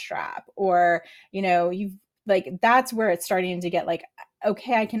bra strap, or you've like, that's where it's starting to get like,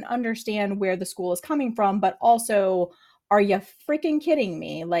 okay, I can understand where the school is coming from, but also, are you freaking kidding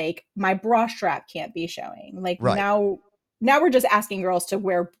me? Like, my bra strap can't be showing. Like, Right, now we're just asking girls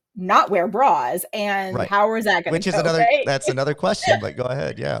to not wear bras, and right. how is that going Which to is go? Right. that's another question, but go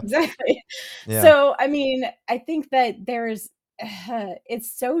ahead. Yeah. Exactly. Yeah. So, I mean, I think that there's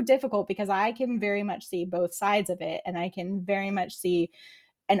it's so difficult because I can very much see both sides of it, and I can very much see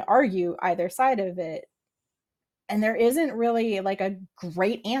and argue either side of it. And there isn't really like a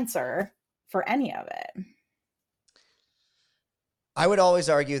great answer for any of it. I would always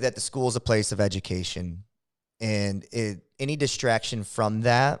argue that the school is a place of education, and any distraction from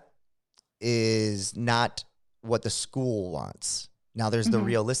that is not what the school wants. Now, there's the Mhm.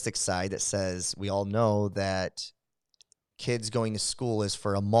 realistic side that says we all know that kids going to school is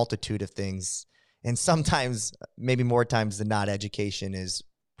for a multitude of things. And sometimes, maybe more times than not, education is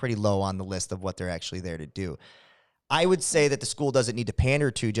pretty low on the list of what they're actually there to do. I would say that the school doesn't need to pander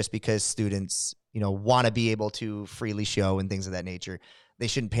to just because students, want to be able to freely show and things of that nature. They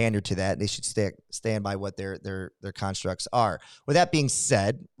shouldn't pander to that. They should stand by what their constructs are. With that being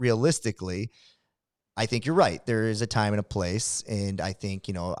said, realistically, I think you're right. There is a time and a place. And I think,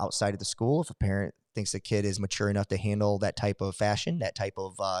 outside of the school, if a parent thinks a kid is mature enough to handle that type of fashion, that type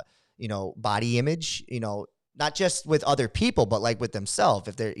of, body image, not just with other people, but like with themselves,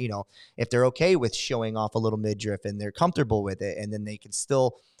 if they're okay with showing off a little midriff and they're comfortable with it, and then they can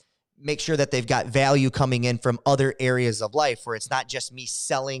still make sure that they've got value coming in from other areas of life where it's not just me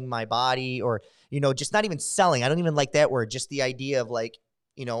selling my body or, just not even selling. I don't even like that word. Just the idea of like,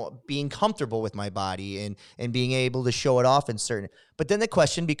 being comfortable with my body and being able to show it off in certain. But then the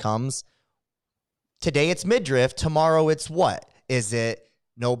question becomes, today it's midriff, tomorrow it's what? Is it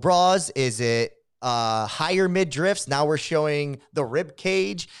no bras? Is it higher midriffs? Now we're showing the rib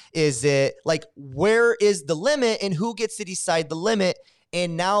cage. Is it like, where is the limit and who gets to decide the limit?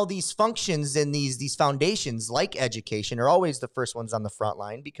 And now these functions and these foundations like education are always the first ones on the front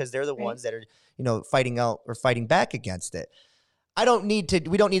line because they're the Right. ones that are, fighting out or fighting back against it. We don't need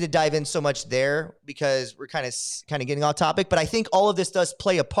to dive in so much there because we're kind of getting off topic, but I think all of this does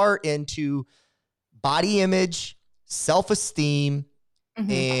play a part into body image, self-esteem, Mhm.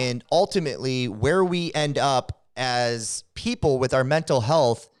 and ultimately where we end up as people with our mental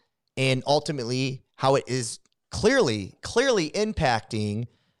health, and ultimately how it is clearly impacting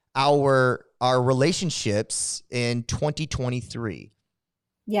our relationships in 2023.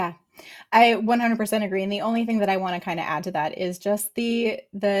 Yeah. I 100% agree, and the only thing that I wanna kinda add to that is just the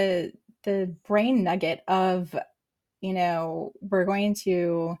brain nugget of, we're going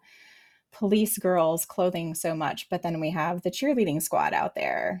to police girls' clothing so much, but then we have the cheerleading squad out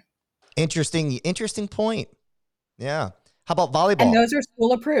there, Interesting point. Yeah. How about and volleyball? those are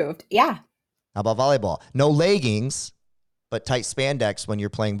school approved. Yeah. How about volleyball? No leggings, but tight spandex when you're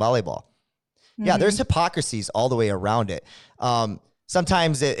playing volleyball. Yeah, there's Mhm. hypocrisies all the way around it.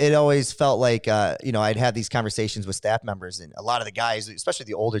 sometimes it always felt like, I'd have these conversations with staff members and a lot of the guys, especially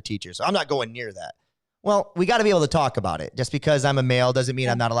the older teachers. I'm not going near that. Well, we got to be able to talk about it. Just because I'm a male doesn't mean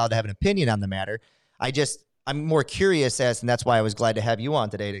Yeah. I'm not allowed to have an opinion on the matter. I'm more curious and that's why I was glad to have you on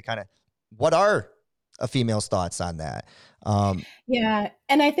today to kind of, what are a female's thoughts on that? Yeah,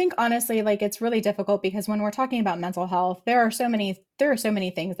 and I think honestly, like, it's really difficult because when we're talking about mental health, there are so many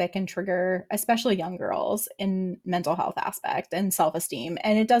things that can trigger, especially young girls, in mental health aspect and self-esteem.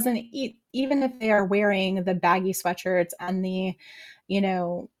 And it doesn't even if they are wearing the baggy sweatshirts and the, you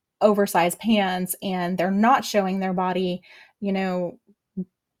know, oversized pants and they're not showing their body, you know,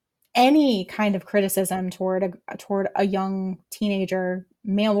 any kind of criticism toward a young teenager,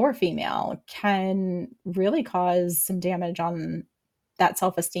 male or female, can really cause some damage on that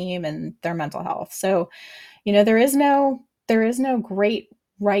self-esteem and their mental health. So, there is no great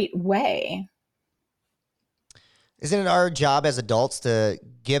right way. Isn't it our job as adults to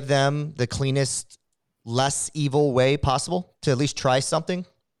give them the cleanest, less evil way possible to at least try something?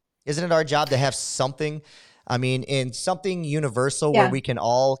 Isn't it our job to have something? I mean, in something universal where Yeah. we can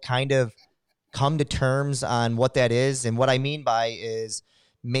all kind of come to terms on what that is. And what I mean by is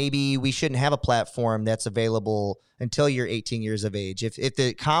maybe we shouldn't have a platform that's available until you're 18 years of age. If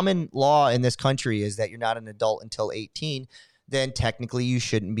the common law in this country is that you're not an adult until 18, then technically you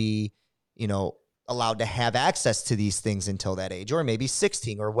shouldn't be, allowed to have access to these things until that age, or maybe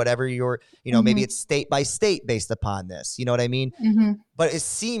 16 or whatever maybe Mhm. it's state by state based upon this. You know what I mean? Mhm. But it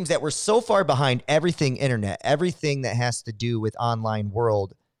seems that we're so far behind everything internet, everything that has to do with online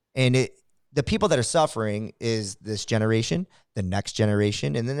world. And the people that are suffering is this generation, the next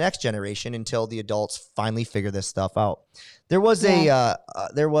generation, and the next generation until the adults finally figure this stuff out. There was Yeah.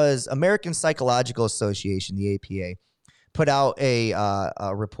 there was American Psychological Association, the APA, put out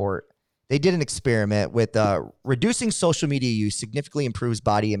a report. They did an experiment with reducing social media use significantly improves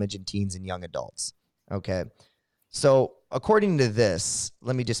body image in teens and young adults. Okay. So, according to this,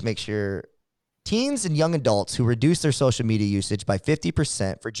 let me just make sure. Teens and young adults who reduce their social media usage by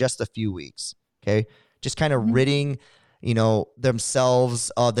 50% for just a few weeks, okay? Just kind of Mhm. ridding,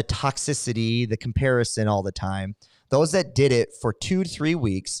 themselves of the toxicity, the comparison all the time. Those that did it for 2 to 3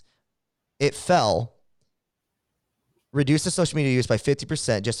 weeks, it fell, reduced the social media use by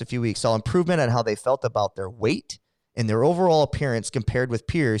 50% just a few weeks, saw improvement on how they felt about their weight and their overall appearance compared with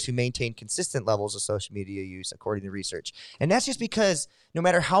peers who maintain consistent levels of social media use, according to research. And that's just because no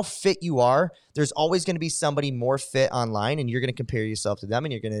matter how fit you are, there's always going to be somebody more fit online, and you're going to compare yourself to them,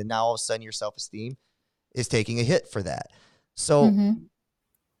 and you're going to now all of a sudden your self-esteem is taking a hit for that. So Mhm.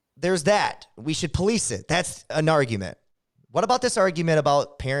 there's that. We should police it. That's an argument. What about this argument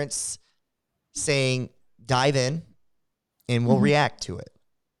about parents saying, dive in and we'll Mhm. react to it?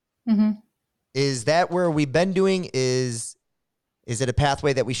 Mhm. Is that where we've been doing? Is it a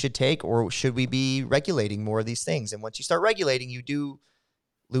pathway that we should take, or should we be regulating more of these things? And once you start regulating, you do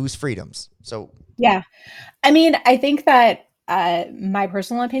lose freedoms. So Yeah. I mean, I think that my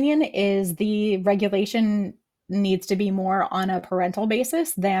personal opinion is the regulation needs to be more on a parental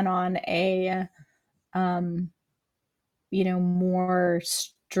basis than on a um, more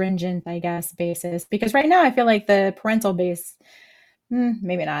stringent, I guess, basis. Because right now, I feel like the parental base,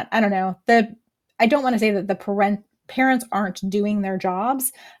 maybe not. I don't know. I don't want to say that the parents aren't doing their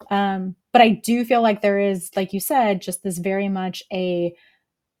jobs, but I do feel like there is, like you said, just this very much a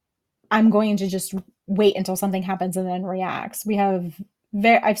I'm going to just wait until something happens and then reacts.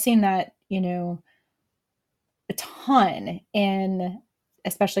 I've seen that, a ton in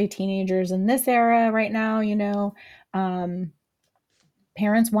especially teenagers in this era right now, um,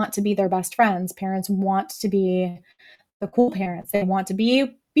 parents want to be their best friends. Parents want to be the cool parents. They want to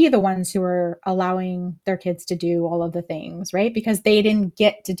be the ones who are allowing their kids to do all of the things, right? Because they didn't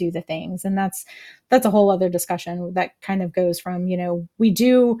get to do the things. And that's a whole other discussion that kind of goes from, we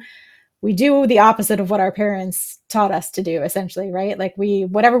do the opposite of what our parents taught us to do, essentially, right? Like,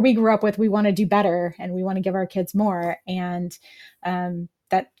 whatever we grew up with, we want to do better and we want to give our kids more. And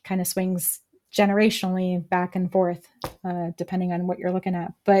that kind of swings generationally back and forth, depending on what you're looking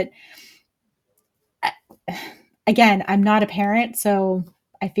at. But again, I'm not a parent, so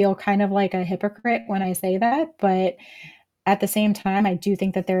I feel kind of like a hypocrite when I say that. But at the same time, I do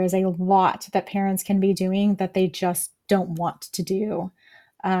think that there is a lot that parents can be doing that they just don't want to do.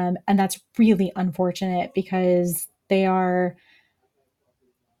 And that's really unfortunate because they are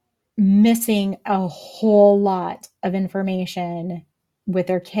missing a whole lot of information with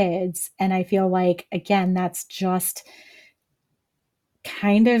their kids. And I feel like, again, that's just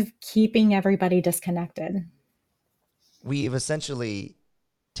kind of keeping everybody disconnected. we've essentially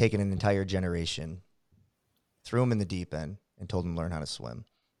taken an entire generation, threw them in the deep end, and told them to learn how to swim.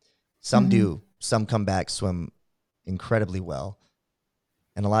 Some Mhm. do. Some come back, swim incredibly well,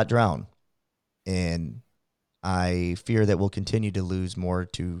 and a lot drown. And I fear that we'll continue to lose more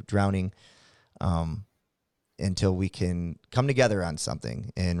to drowning um, until we can come together on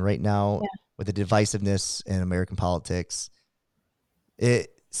something. And right now, Yeah. with the divisiveness in American politics,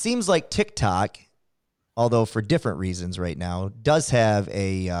 it seems like TikTok, although for different reasons right now, does have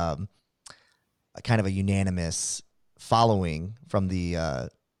a kind of a unanimous following from the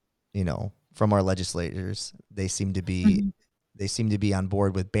from our legislators. Mhm. They seem to be on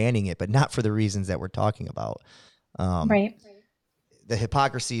board with banning it, but not for the reasons that we're talking about. Um, Right. the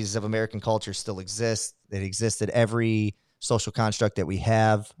hypocrisies of American culture still exist. It exists at every social construct that we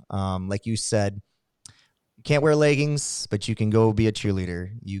have. Like you said, you can't wear leggings, but you can go be a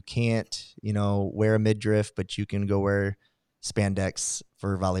cheerleader. You can't, wear a midriff, but you can go wear spandex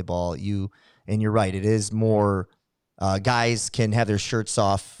for volleyball. And you're right. It is more, guys can have their shirts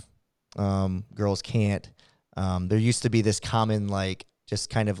off. Girls can't. There used to be this common, like, just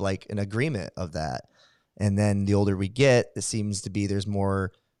kind of like an agreement of that. And then the older we get, it seems to be there's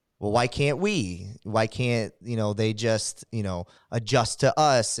more, well, why can't we? Why can't, they just, adjust to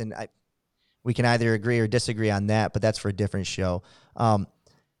us? And we can either agree or disagree on that, but that's for a different show.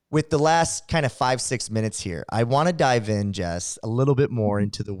 With the last kind of 5-6 minutes here, I want to dive in, Jess, a little bit more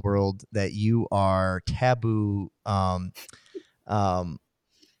into the world that you are taboo, um,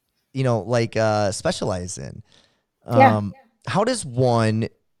 specialize in. Yeah. How does one,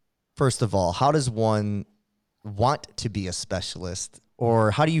 first of all, how does one want to be a specialist,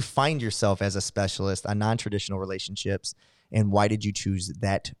 or how do you find yourself as a specialist on non-traditional relationships, and why did you choose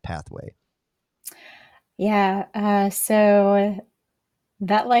that pathway? Yeah. So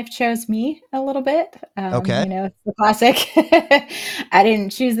that life chose me a little bit. Okay. It's the classic. I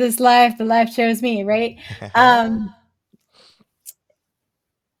didn't choose this life, the life chose me, right? Um,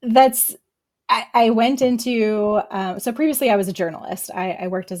 that's I went into so previously I was a journalist. I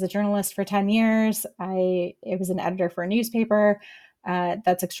worked as a journalist for 10 years. I was an editor for a newspaper.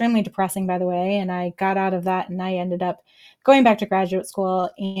 That's extremely depressing, by the way. And I got out of that and I ended up going back to graduate school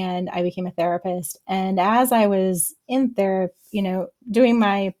and I became a therapist. And as I was in there, doing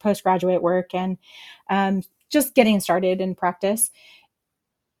my postgraduate work and just getting started in practice,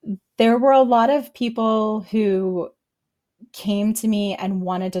 there were a lot of people who came to me and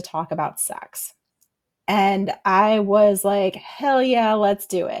wanted to talk about sex. And I was like, hell yeah, let's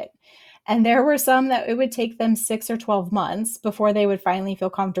do it. And there were some that it would take them 6 or 12 months before they would finally feel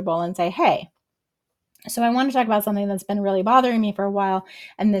comfortable and say, hey, so I want to talk about something that's been really bothering me for a while.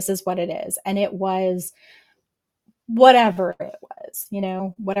 And this is what it is. And it was whatever it was,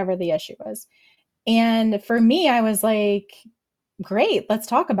 whatever the issue was. And for me, I was like, great, let's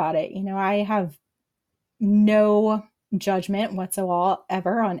talk about it. I have no judgment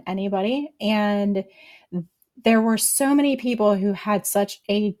whatsoever on anybody. And there were so many people who had such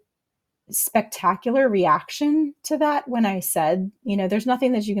a spectacular reaction to that when I said, there's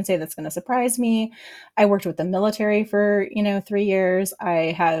nothing that you can say that's going to surprise me. I worked with the military for, 3 years.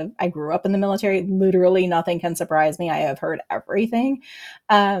 I grew up in the military. Literally nothing can surprise me. I have heard everything.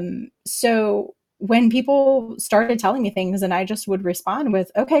 So when people started telling me things and I just would respond with,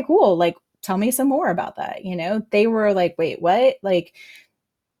 okay, cool. Like, tell me some more about that. They were like, wait, what? Like,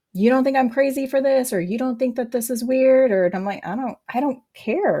 you don't think I'm crazy for this, or you don't think that this is weird, or and I'm like, I don't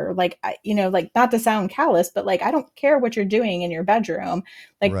care. Like, like, not to sound callous, but like, I don't care what you're doing in your bedroom.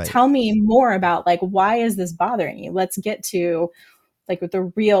 Like, Right. tell me more about, like, why is this bothering you? Let's get to, like, with the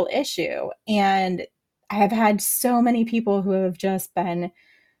real issue. And I have had so many people who have just been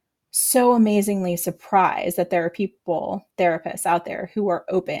so amazingly surprised that there are people, therapists out there who are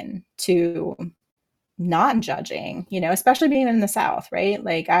open to non-judging, especially being in the South, right?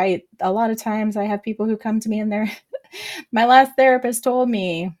 Like, a lot of times I have people who come to me and they're my last therapist told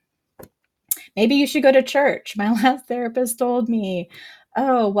me, maybe you should go to church. My last therapist told me,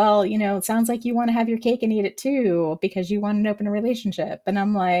 oh, well, it sounds like you want to have your cake and eat it too because you want an open relationship. And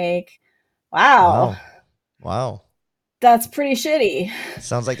I'm like, wow, Wow. Wow. that's pretty shitty. It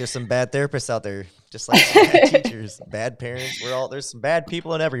sounds like there's some bad therapists out there, just like some bad teachers, bad parents. There's some bad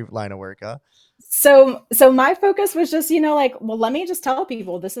people in every line of work, huh? So my focus was just, like, well, let me just tell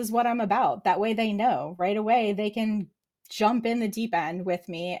people this is what I'm about. That way they know right away. They can jump in the deep end with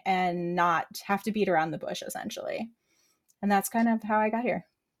me and not have to beat around the bush, essentially. And that's kind of how I got here.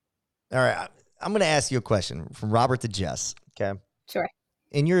 All right. I'm going to ask you a question from Robert to Jess. Okay. Sure.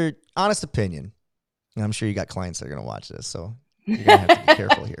 In your honest opinion, and I'm sure you got clients that are going to watch this, so you're going to have to be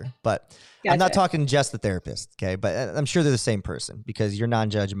careful here. But I'm not Gotcha. talking Jess the therapist, okay? But I'm sure they're the same person because you're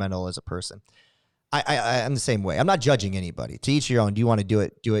non-judgmental as a person. I'm the same way. I'm not judging anybody. To each your own. Do you want to do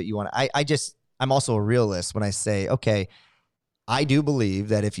it? Do it. You want to, I'm also a realist when I say, okay, I do believe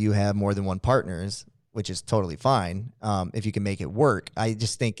that if you have more than one partners, which is totally fine, if you can make it work, I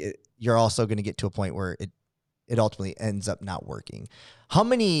just think you're also going to get to a point where it ultimately ends up not working. How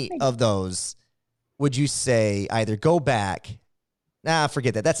many of those would you say either go back? Nah,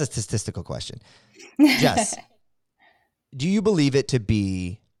 forget that. That's a statistical question. Jess, do you believe it to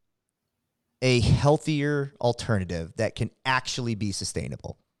be a healthier alternative that can actually be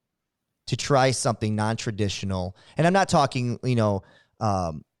sustainable to try something non-traditional? And I'm not talking,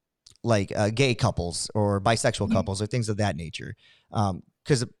 like gay couples or bisexual couples or things of that nature.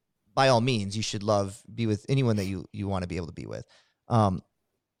 Because by all means, you should be with anyone that you want to be able to be with. I'm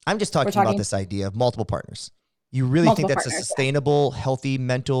just We're talking about talking this idea of multiple partners. You really think multiple that's a partners. sustainable, healthy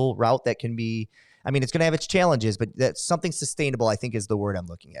mental route that can be, I mean, it's going to have its challenges, but that's something sustainable, I think, is the word I'm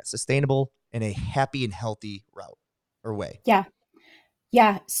looking at. Sustainable and a happy and healthy route or way. Yeah.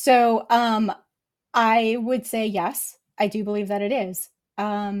 Yeah. So I would say yes. I do believe that it is.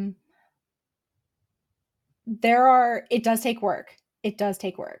 It does take work. It does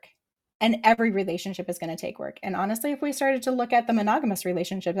take work. And every relationship is going to take work. And honestly, if we started to look at the monogamous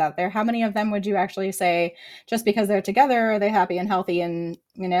relationships out there, how many of them would you actually say just because they're together, are they happy and healthy? And,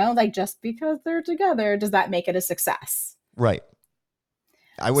 like just because they're together, does that make it a success? Right.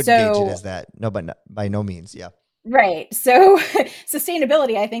 I wouldn't gauge it So, as that. No, but by no means. Yeah. right. So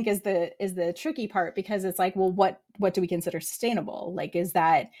sustainability, I think, is the tricky part, because it's like, well, what do we consider sustainable? Like,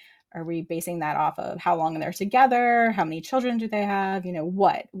 are we basing that off of how long they're together? How many children do they have?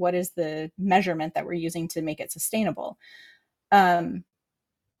 What is the measurement that we're using to make it sustainable?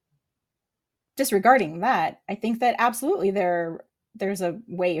 Disregarding that, I think that absolutely there's a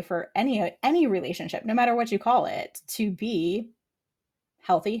way for any relationship, no matter what you call it, to be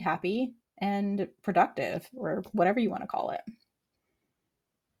healthy, happy, and productive, or whatever you want to call it.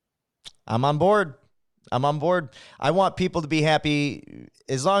 I'm on board. I want people to be happy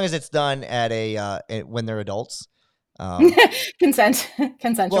as long as it's done when they're adults. Consent, Well,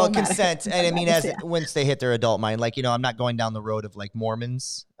 consensual consent, and I mean, matters. Yeah. once they hit their adult mind, like, I'm not going down the road of like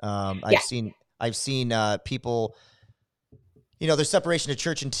Mormons. Yeah. I've seen people, there's separation of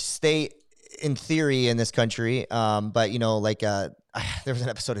church and state in theory in this country. But like there was an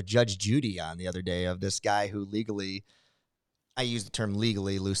episode of Judge Judy on the other day of this guy who legally, I use the term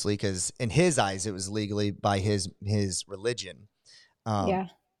legally loosely because in his eyes it was legally by his religion, Yeah.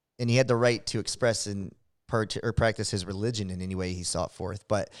 and he had the right to express and practice his religion in any way he sought forth.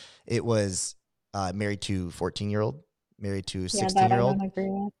 But it was married to 14-year-old, married to Yeah, that I 16-year-old. don't agree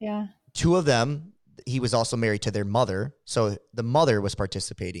with. Yeah. Two of them, he was also married to their mother, so the mother was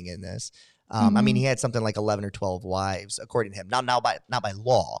participating in this. I mean, he had something like 11 or 12 wives, according to him. Not by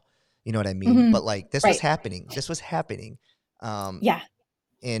law, you know what I mean? But like this was Right. happening. Yeah.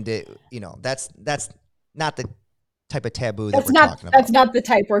 And that's not the type of taboo that That's we're not talking that's about. not the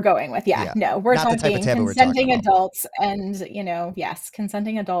type we're going with. Yeah. Yeah, No, we're not the type of talking taboo we're talking consenting about. adults, and, yes,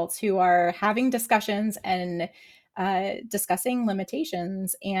 consenting adults who are having discussions and discussing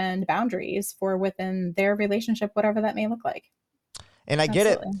limitations and boundaries for within their relationship, whatever that may look like. And I get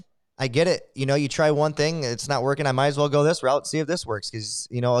it. Absolutely. I get it. You try one thing, it's not working. I might as well go this route, see if this works. Because,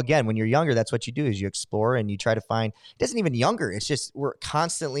 again, when you're younger, that's what you do is you explore and you try to find, it isn't even younger. It's just, we're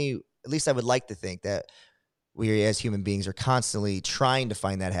constantly, at least I would like to think that we as human beings are constantly trying to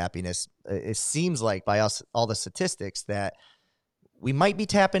find that happiness. It seems like by all the statistics that we might be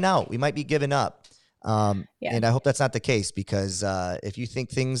tapping out. We might be giving up. Yeah. And I hope that's not the case, because if you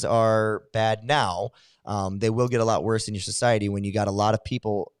think things are bad now, they will get a lot worse in your society when you got a lot of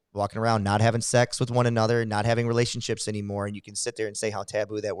people walking around not having sex with one another, not having relationships anymore. And you can sit there and say how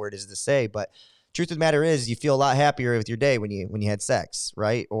taboo that word is to say, but truth of the matter is you feel a lot happier with your day when you had sex,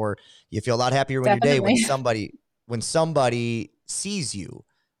 right? Or you feel a lot happier when your day when Definitely. somebody sees you,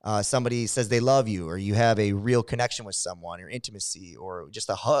 somebody says they love you, or you have a real connection with someone, or intimacy, or just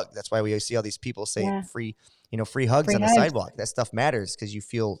a hug. That's why we see all these people saying Yeah. free hugs Free on the hugs. sidewalk. That stuff matters because you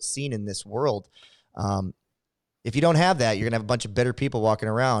feel seen in this world. If you don't have that, you're gonna have a bunch of bitter people walking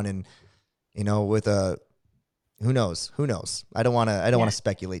around, and with a who knows. I don't want to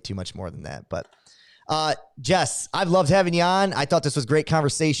speculate too much more than that. But Jess, I've loved having you on. I thought this was great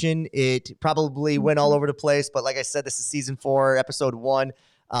conversation. It probably went all over the place, but like I said, this is season 4, episode 1.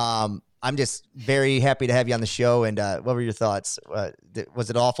 I'm just very happy to have you on the show. And what were your thoughts? Was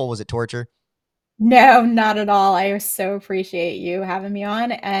it awful? Was it torture? No, not at all. I so appreciate you having me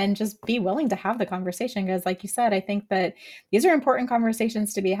on and just be willing to have the conversation because, like you said, I think that these are important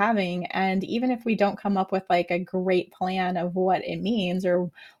conversations to be having. And even if we don't come up with like a great plan of what it means or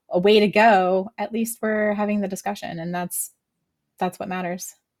a way to go, at least we're having the discussion, and that's what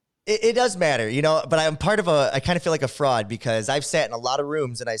matters. It does matter, you know, but I'm part of I kind of feel like a fraud because I've sat in a lot of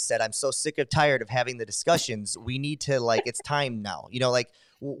rooms and I said, I'm so sick of tired of having the discussions. We need to like, it's time now, you know, like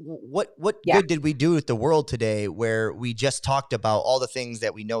what Yeah. good did we do with the world today where we just talked about all the things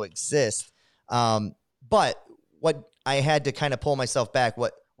that we know exist? But what I had to kind of pull myself back,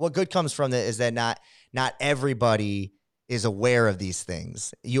 what good comes from it is that not everybody is aware of these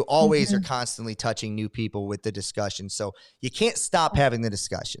things. You always are Mhm. constantly touching new people with the discussion. So you can't stop having the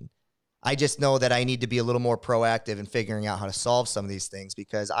discussion. I just know that I need to be a little more proactive in figuring out how to solve some of these things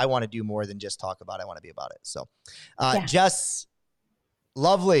because I want to do more than just talk about it. I want to be about it. So, Yeah. Jess,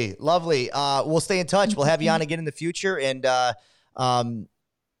 lovely, lovely. We'll stay in touch. Thank We'll you have so you on much. again in the future and um,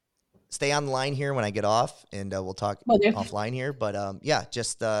 stay on the line here when I get off and we'll talk Will do. offline here. But yeah,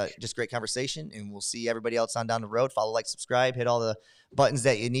 just great conversation and we'll see everybody else on down the road. Follow, like, subscribe, hit all the buttons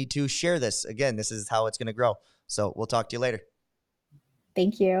that you need to share this. Again, this is how it's going to grow. So we'll talk to you later.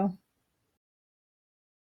 Thank you.